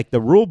to be. Like the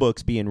rule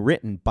book's being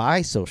written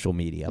by social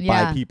media,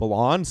 by people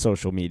on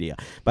social media,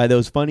 by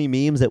those funny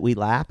memes that we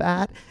laugh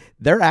at.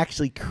 They're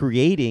actually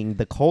creating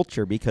the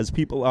culture, because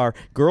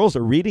girls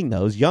are reading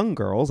those, young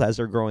girls as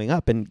they're growing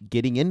up and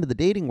getting into the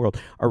dating world,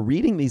 are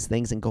reading these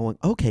things and going,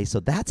 okay, so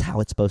that's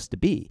how it's supposed to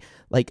be.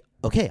 Like,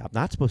 okay, I'm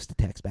not supposed to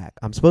text back.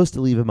 I'm supposed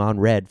to leave him on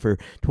red for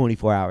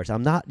 24 hours.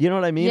 I'm not, you know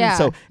what I mean? Yeah.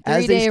 So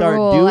as they start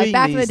rule. doing like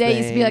back in the day, things, it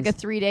used to be like a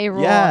 3-day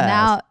rule.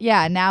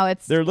 Yes. Now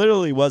it's... There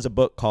literally was a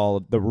book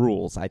called The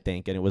Rules, I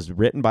think, and it was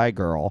written by a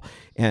girl,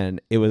 and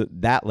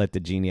that let the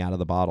genie out of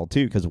the bottle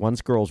too, because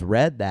once girls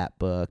read that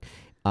book,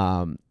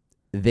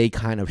 they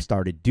kind of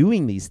started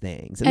doing these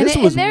things. And this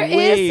was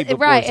way before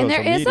social and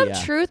there is media.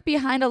 some truth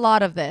behind a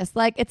lot of this.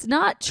 Like, it's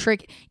not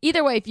trick.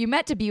 Either way, if you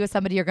meant to be with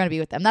somebody, you're going to be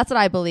with them. That's what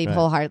I believe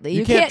wholeheartedly.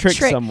 You can't trick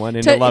someone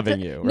into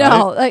loving you, right?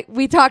 No, like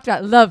we talked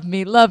about love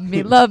me, love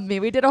me, love me.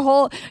 We did a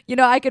whole,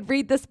 I could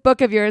read this book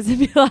of yours and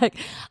be like,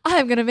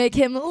 I'm going to make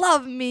him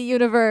love me,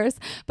 universe.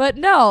 But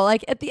no,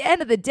 like at the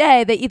end of the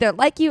day, they either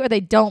like you or they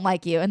don't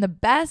like you. And the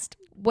best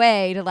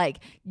way to like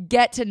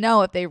get to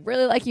know if they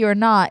really like you or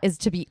not is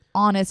to be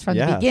honest from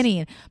the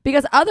beginning,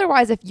 because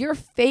otherwise, if you're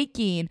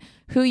faking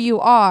who you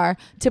are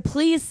to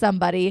please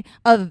somebody,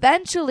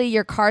 eventually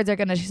your cards are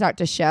going to start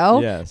to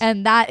show,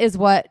 and that is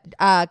what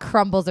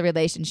crumbles a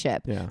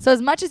relationship. So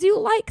as much as you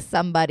like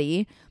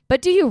somebody,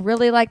 but do you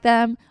really like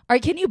them? Or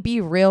can you be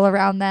real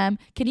around them?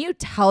 Can you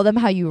tell them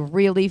how you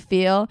really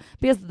feel?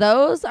 Because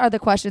those are the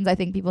questions I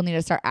think people need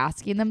to start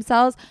asking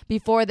themselves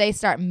before they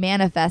start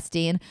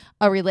manifesting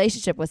a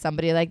relationship with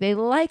somebody. Like, they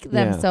like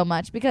them so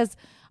much, because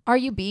are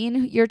you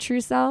being your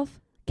true self?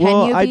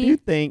 I do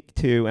think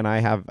too, and I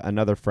have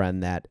another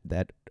friend that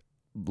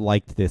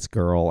liked this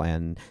girl,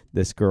 and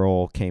this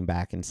girl came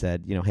back and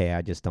said, hey,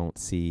 I just don't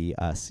see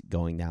us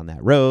going down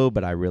that road,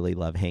 but I really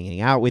love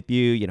hanging out with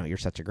you. You're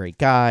such a great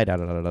guy, da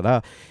da da da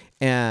da.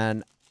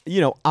 And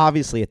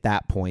obviously at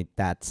that point,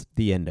 that's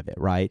the end of it,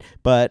 right?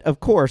 But of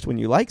course, when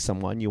you like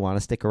someone, you want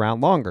to stick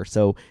around longer.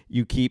 So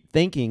you keep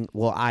thinking,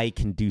 well, I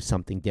can do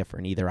something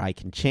different. Either I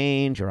can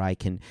change or I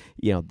can,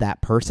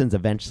 that person's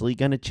eventually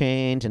going to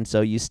change. And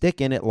so you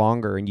stick in it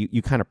longer and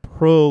you kind of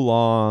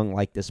prolong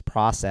like this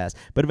process,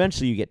 but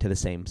eventually you get to the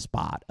same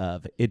spot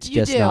of it's you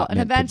just do. Not and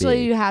meant eventually to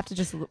be. You have to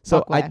just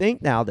So I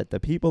think now that the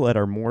people that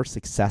are more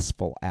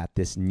successful at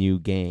this new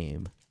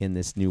game in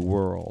this new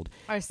world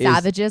are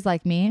savages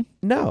like me.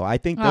 No, I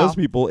think those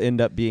people end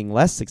up being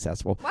less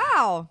successful.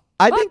 Wow.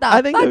 I think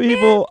the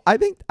people I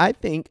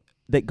think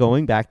that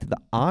going back to the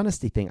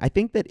honesty thing, I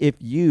think that if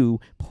you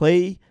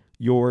play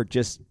your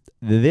just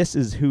this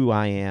is who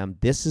I am,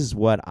 this is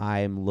what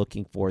I'm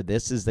looking for,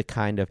 this is the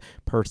kind of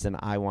person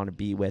I want to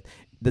be with,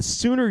 the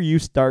sooner you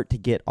start to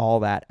get all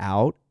that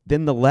out,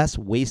 then the less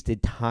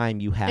wasted time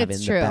you have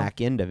the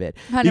back end of it.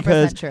 100%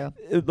 because, true.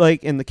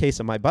 Like in the case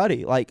of my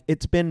buddy, like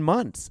it's been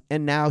months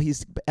and now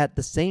he's at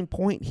the same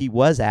point he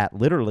was at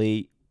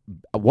literally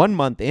 1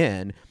 month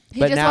in. He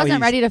just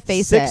wasn't ready to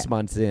face 6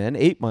 months in,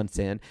 8 months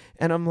in.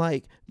 And I'm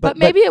like, but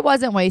maybe it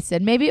wasn't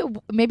wasted. Maybe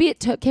it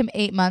took him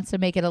 8 months to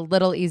make it a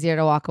little easier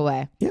to walk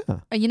away. Yeah.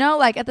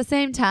 Like at the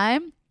same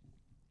time,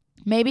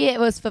 maybe it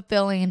was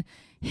fulfilling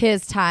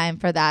his time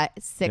for that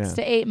 6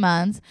 to 8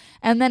 months.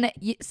 And then,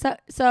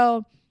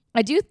 so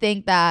I do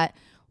think that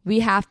we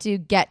have to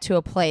get to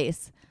a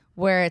place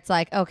where it's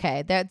like,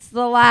 okay, that's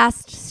the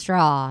last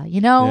straw,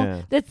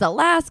 That's the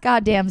last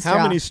goddamn straw.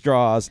 How many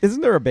straws?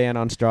 Isn't there a ban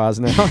on straws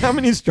now? How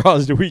many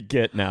straws do we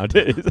get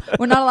nowadays?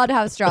 We're not allowed to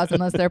have straws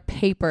unless they're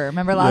paper.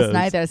 Remember last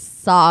night? There's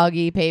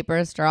soggy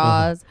paper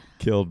straws.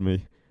 Killed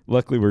me.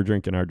 Luckily, we're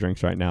drinking our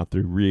drinks right now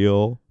through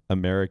real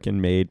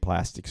American-made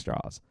plastic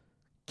straws.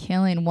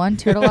 Killing one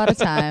turtle at a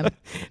time.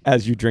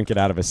 As you drink it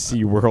out of a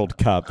SeaWorld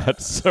cup.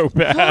 That's so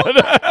bad. Oh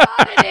my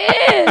God,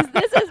 it is.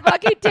 This is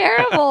fucking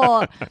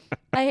terrible.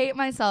 I hate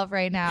myself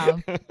right now.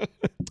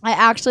 I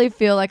actually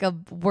feel like a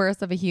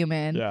worse of a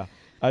human. Yeah.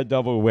 I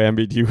double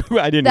whammied you.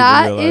 I didn't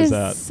even realize that.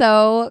 That is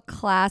so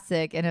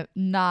classic and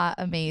not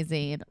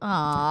amazing.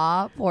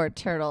 Aw, poor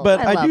turtles. But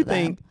I do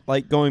think,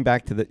 like going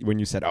back to when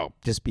you said,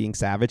 just being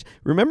savage.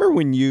 Remember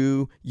when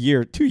 2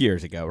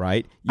 years ago,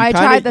 right? I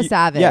tried the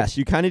savage. Yes,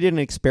 you kind of did an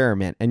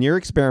experiment. And your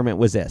experiment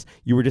was this.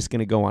 You were just going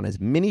to go on as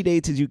many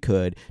dates as you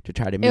could to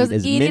try to meet as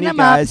many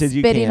guys as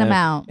you can. Spitting them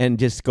out. And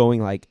just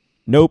going like,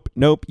 nope,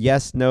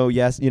 yes, no,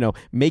 yes,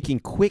 making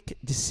quick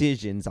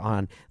decisions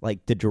on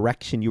like the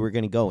direction you were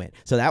going to go in.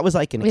 So that was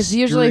like an extreme. It's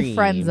usually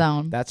friend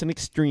zone. That's an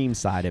extreme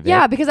side of it.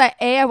 Yeah, because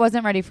I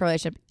wasn't ready for a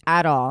relationship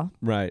at all.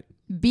 Right.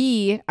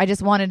 B, I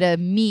just wanted to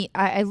meet.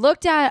 I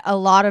looked at a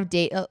lot of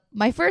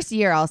my first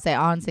year, I'll say,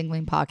 on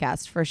Singling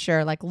Podcast for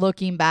sure. Like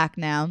looking back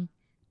now,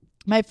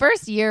 my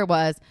first year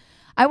was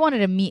I wanted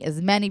to meet as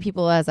many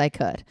people as I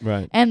could.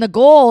 Right. And the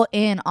goal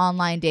in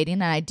online dating,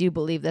 and I do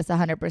believe this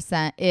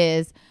 100%,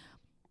 is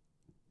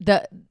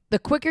the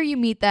quicker you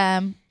meet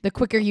them, the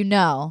quicker you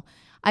know.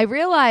 I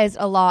realized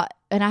a lot,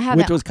 and I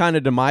haven't. Which was kind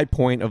of to my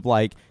point of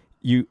like,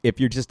 if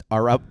you just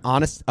are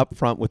honest up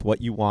front with what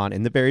you want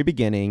in the very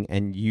beginning,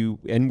 and you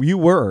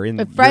were in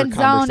the friend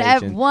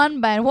zone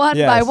one by one.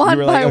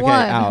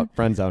 Out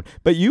friend zone.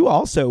 But you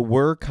also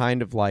were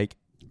kind of like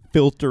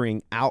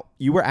filtering out.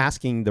 You were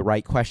asking the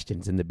right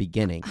questions in the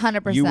beginning.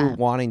 100%. You were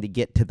wanting to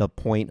get to the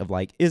point of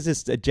like, is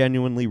this a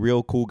genuinely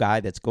real cool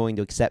guy that's going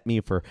to accept me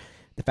for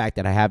the fact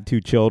that I have 2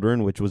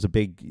 children, which was a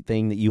big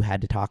thing that you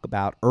had to talk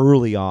about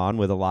early on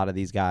with a lot of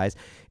these guys.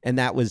 And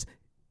that was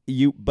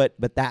you, but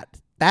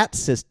that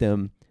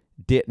system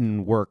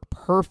didn't work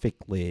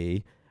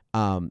perfectly.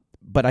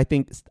 But I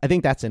think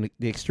that's the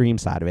extreme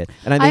side of it.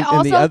 And I think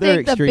also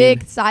think the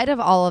big side of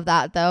all of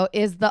that though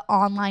is the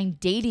online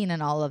dating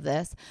and all of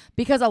this,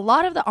 because a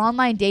lot of the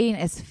online dating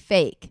is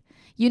fake.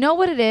 You know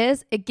what it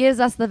is? It gives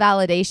us the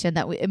validation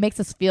that it makes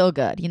us feel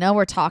good.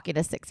 We're talking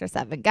to 6 or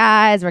 7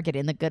 guys. We're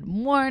getting the good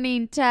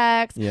morning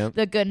text,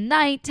 the good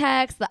night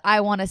text, the I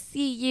want to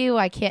see you.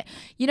 I can't,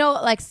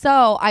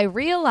 so I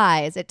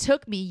realized it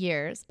took me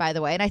years, by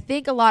the way. And I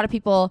think a lot of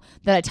people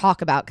that I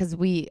talk about, because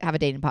we have a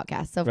dating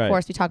podcast. So of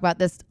course we talk about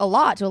this a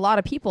lot to a lot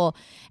of people,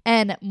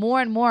 and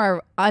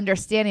more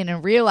understanding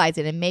and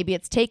realizing, and maybe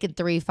it's taken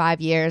 3-5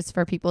 years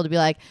for people to be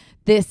like,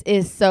 this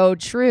is so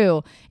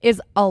true,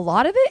 is a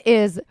lot of it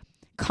is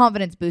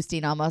confidence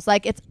boosting almost.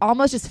 Like it's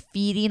almost just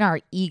feeding our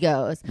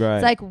egos. Right.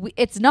 It's like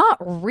it's not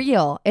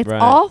real. It's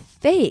all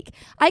fake.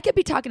 I could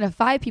be talking to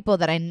 5 people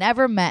that I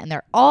never met and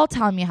they're all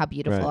telling me how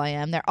beautiful I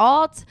am. They're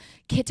all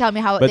telling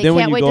me how they can't wait to see me. But then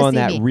when you go on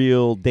that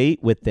real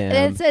date with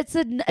them,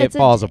 it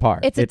falls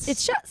apart. It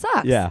sucks.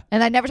 Yeah.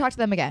 And I never talk to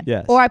them again.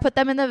 Yes. Or I put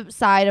them in the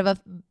side of a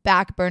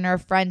back burner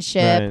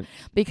friendship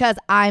because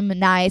I'm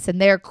nice and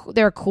they're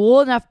a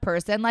cool enough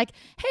person. Like,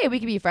 hey, we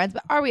can be friends,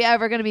 but are we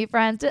ever going to be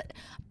friends?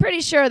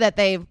 Pretty sure that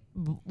they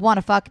want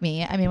to fuck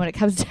me. I mean, when it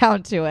comes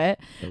down to it.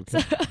 Okay.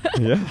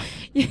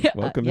 So,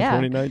 Welcome to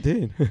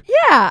 2019.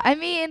 Yeah. I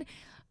mean,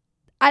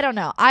 I don't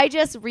know. I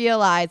just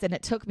realized, and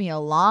it took me a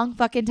long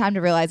fucking time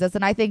to realize this,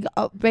 and I think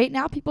right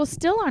now people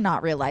still are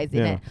not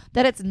realizing it,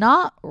 that it's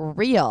not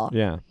real.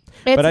 Yeah.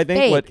 It's but I think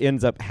fake. what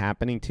ends up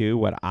happening too,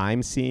 what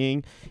I'm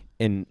seeing,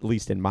 at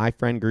least in my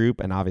friend group,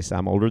 and obviously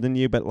I'm older than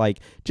you, but like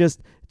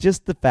just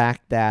the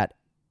fact that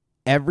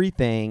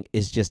everything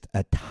is just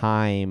a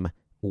time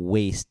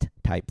waste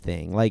type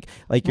thing. Like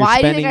you're Why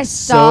spending do you think I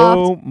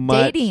so stopped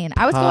much dating?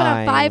 I was going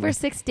on 5 or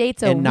 6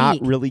 dates a week and not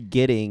really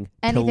getting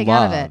anything to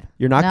love. out of it.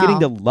 You're not No. getting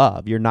to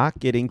love. You're not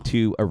getting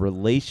to a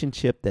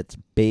relationship that's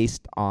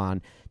based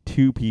on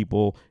two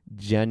people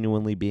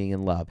genuinely being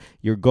in love.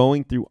 You're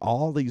going through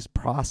all these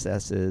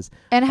processes.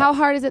 And how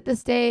hard is it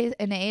this day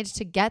and age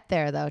to get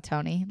there, though,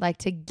 Tony? Like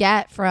to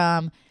get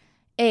from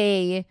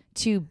A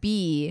to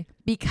B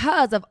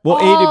because of all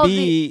A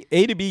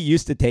to B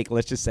used to take,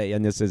 let's just say,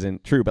 and this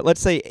isn't true, but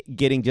let's say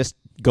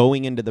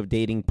going into the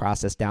dating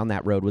process down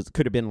that road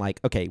could have been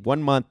like, okay,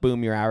 1 month,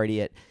 boom, you're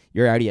already at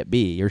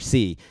B or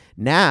C.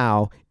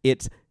 Now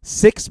it's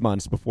 6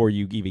 months before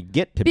you even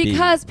get to B.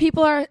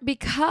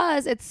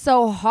 Because it's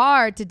so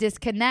hard to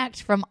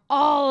disconnect from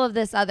all of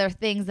this other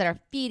things that are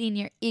feeding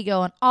your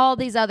ego and all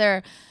these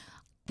other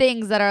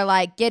things that are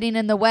like getting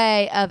in the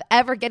way of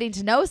ever getting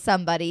to know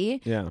somebody.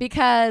 Yeah.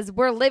 Because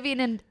we're living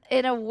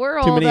in a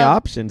world too many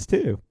options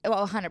too.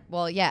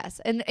 Well,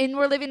 yes. And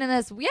we're living in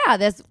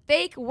this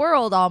fake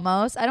world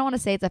almost. I don't want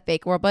to say it's a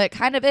fake world, but it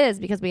kind of is,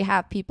 because we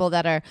have people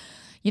that are,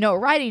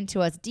 writing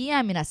to us,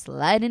 DMing us,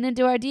 sliding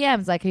into our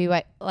DMs, like we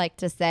like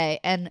to say,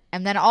 and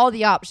then all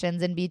the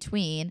options in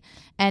between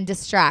and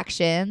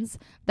distractions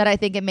that I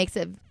think it makes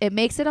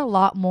it a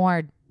lot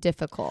more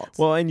difficult.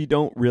 Well, and you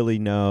don't really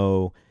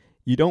know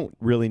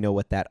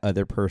what that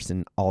other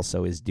person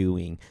also is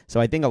doing. So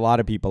I think a lot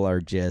of people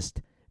are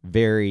just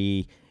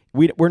very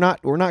we're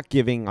not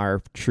giving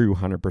our true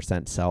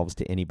 100% selves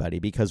to anybody,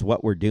 because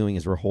what we're doing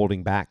is we're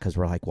holding back, because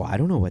we're like, well, I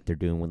don't know what they're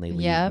doing when they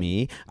leave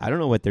me. I don't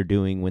know what they're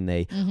doing when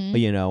they, on the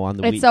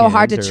weekends. It's so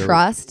hard to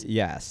trust.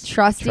 Yes.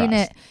 Trusting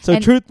it. So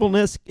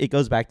truthfulness, it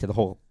goes back to the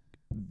whole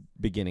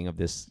beginning of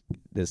this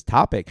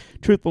topic.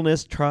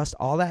 Truthfulness, trust,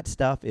 all that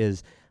stuff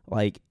is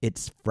like,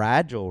 it's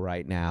fragile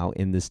right now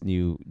in this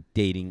new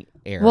dating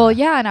era. Well,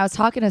 yeah. And I was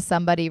talking to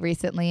somebody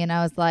recently and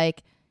I was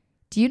like,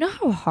 do you know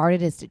how hard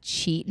it is to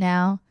cheat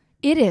now?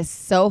 It is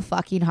so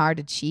fucking hard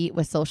to cheat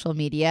with social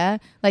media.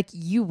 Like,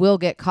 you will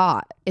get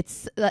caught.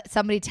 It's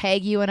somebody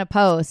tag you in a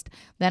post.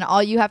 Then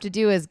all you have to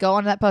do is go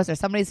onto that post, or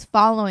somebody's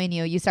following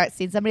you. You start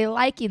seeing somebody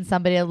liking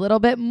somebody a little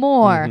bit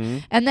more. Mm-hmm.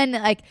 And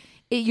then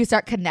you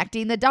start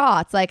connecting the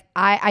dots. Like,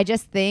 I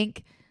just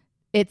think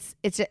it's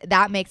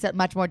that makes it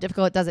much more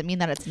difficult. It doesn't mean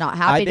that it's not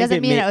happening. It doesn't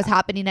mean it was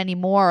happening any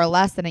more or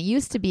less than it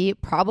used to be.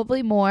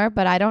 Probably more,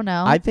 but I don't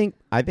know. I think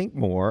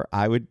more.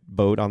 I would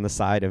vote on the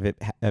side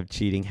of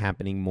cheating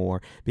happening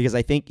more, because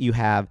I think you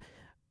have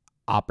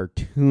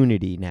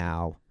opportunity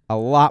now, a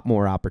lot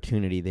more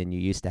opportunity than you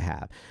used to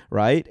have,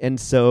 right? And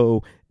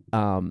so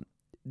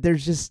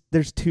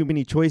there's too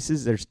many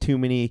choices. There's too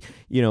many,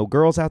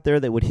 girls out there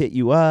that would hit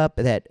you up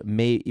that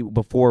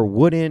before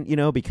wouldn't,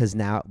 because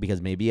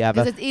maybe you have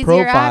a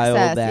profile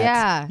access,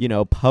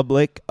 that's,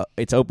 public.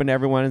 It's open to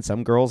everyone, and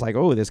some girls like,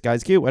 oh, this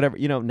guy's cute, whatever,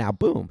 now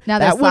boom. Now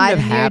that wouldn't have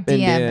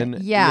happened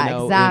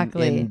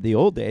exactly. in the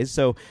old days.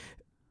 So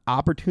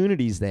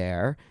opportunities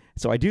there.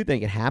 So I do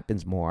think it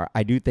happens more.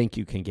 I do think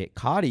you can get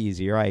caught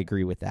easier. I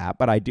agree with that.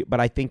 But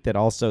I think that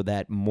also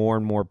that more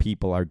and more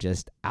people are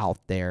just out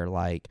there,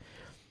 like,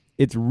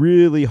 it's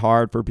really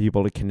hard for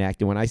people to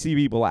connect. And when I see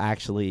people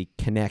actually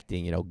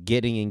connecting,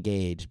 getting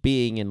engaged,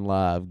 being in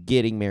love,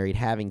 getting married,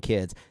 having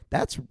kids,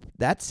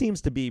 that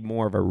seems to be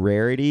more of a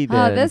rarity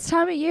than this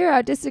time of year.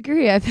 I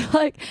disagree. I feel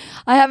like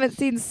I haven't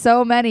seen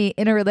so many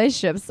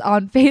interrelationships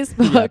on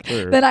Facebook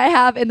than I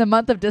have in the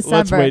month of December.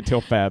 Let's wait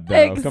till Feb, though.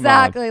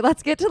 Exactly.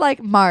 Let's get to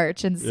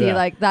March and see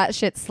that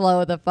shit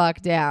slow the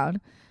fuck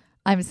down.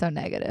 I'm so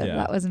negative. Yeah.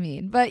 That was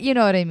mean. But you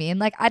know what I mean?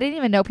 Like, I didn't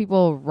even know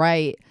people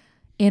write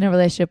in a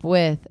relationship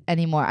with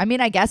anymore. I mean,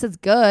 I guess it's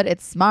good.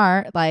 It's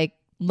smart. Like,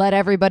 let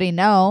everybody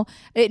know.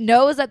 It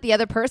knows that the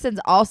other person's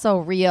also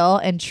real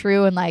and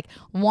true and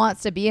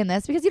wants to be in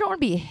this, because you don't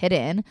want to be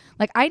hidden.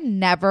 Like, I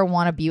never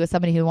want to be with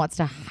somebody who wants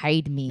to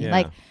hide me. Yeah.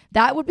 Like,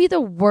 that would be the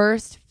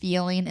worst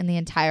feeling in the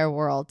entire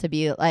world, to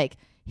be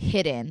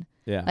hidden.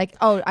 Yeah. Like,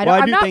 oh,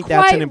 I'm not quite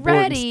that's an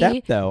important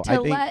step, though.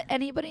 To let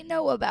anybody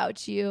know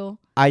about you.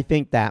 I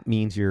think that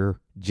means you're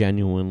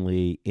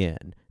genuinely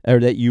in. Or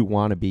that you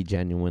want to be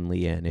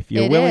genuinely in. If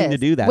you're willing to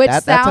do that,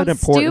 that's an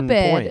important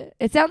point.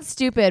 It sounds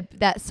stupid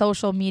that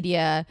social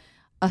media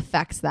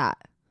affects that,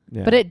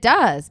 but it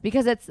does,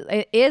 because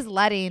it is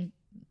letting,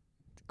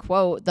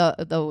 quote,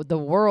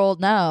 the world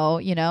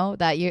know,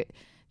 that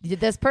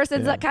this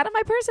person's kind of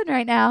my person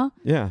right now.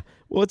 Yeah.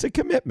 Well, it's a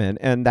commitment,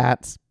 and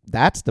that's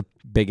the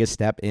biggest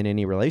step in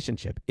any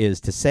relationship,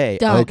 is to say,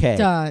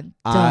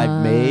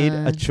 I've made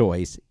a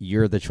choice.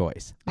 You're the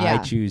choice. Yeah. I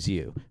choose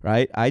you,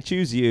 right? I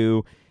choose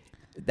you.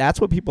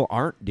 that's what people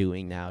aren't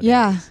doing nowadays.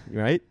 Yeah.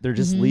 Right? They're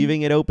just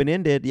leaving it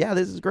open-ended. Yeah,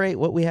 this is great.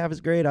 What we have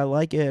is great. I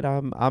like it.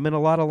 I'm in a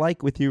lot of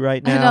like with you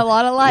right now. In a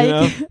lot of like.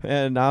 You know?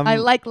 And I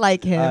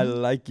like him. I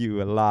like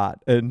you a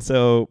lot. And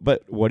so,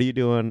 but what are you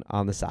doing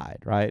on the side,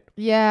 right?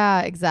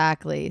 Yeah,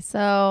 exactly.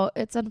 So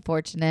it's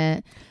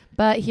unfortunate,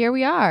 but here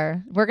we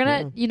are. We're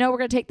going to, we're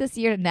going to take this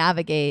year to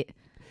navigate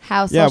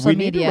how social media. Yeah, we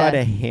need to write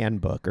a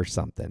handbook or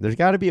something. There's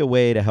got to be a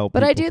way to help. But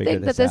people I do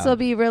think that this will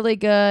be a really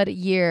good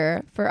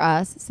year for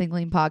us,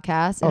 Singling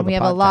Podcast, and we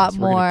have podcast. a lot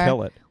more. We're gonna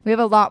kill it. We have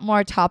a lot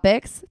more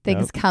topics,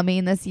 things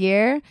coming this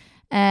year,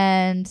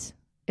 and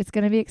it's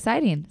going to be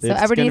exciting. So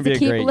everybody needs to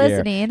keep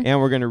listening.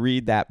 And we're going to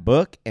read that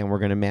book, and we're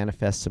going to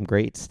manifest some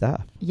great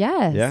stuff.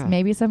 Yes,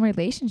 maybe some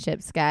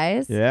relationships,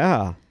 guys.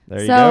 Yeah,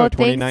 there you go.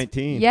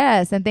 2019.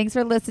 Yes, and thanks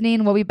for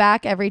listening. We'll be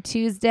back every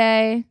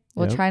Tuesday.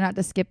 We'll try not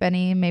to skip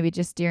any, maybe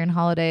just during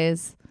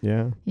holidays.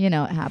 Yeah. You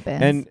know it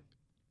happens.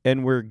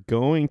 And we're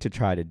going to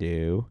try to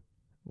do,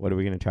 what are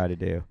we going to try to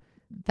do?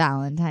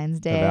 Valentine's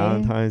Day. A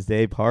Valentine's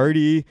Day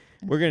party.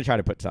 We're going to try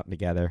to put something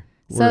together.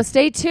 So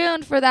stay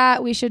tuned for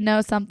that. We should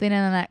know something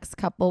in the next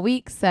couple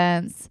weeks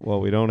since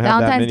we don't have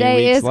Valentine's that many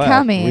Day weeks is left.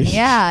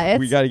 coming.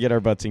 We got to get our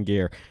butts in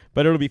gear,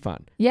 but it'll be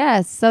fun.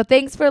 Yes. So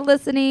thanks for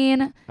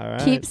listening. All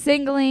right. Keep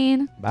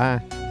singling.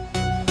 Bye.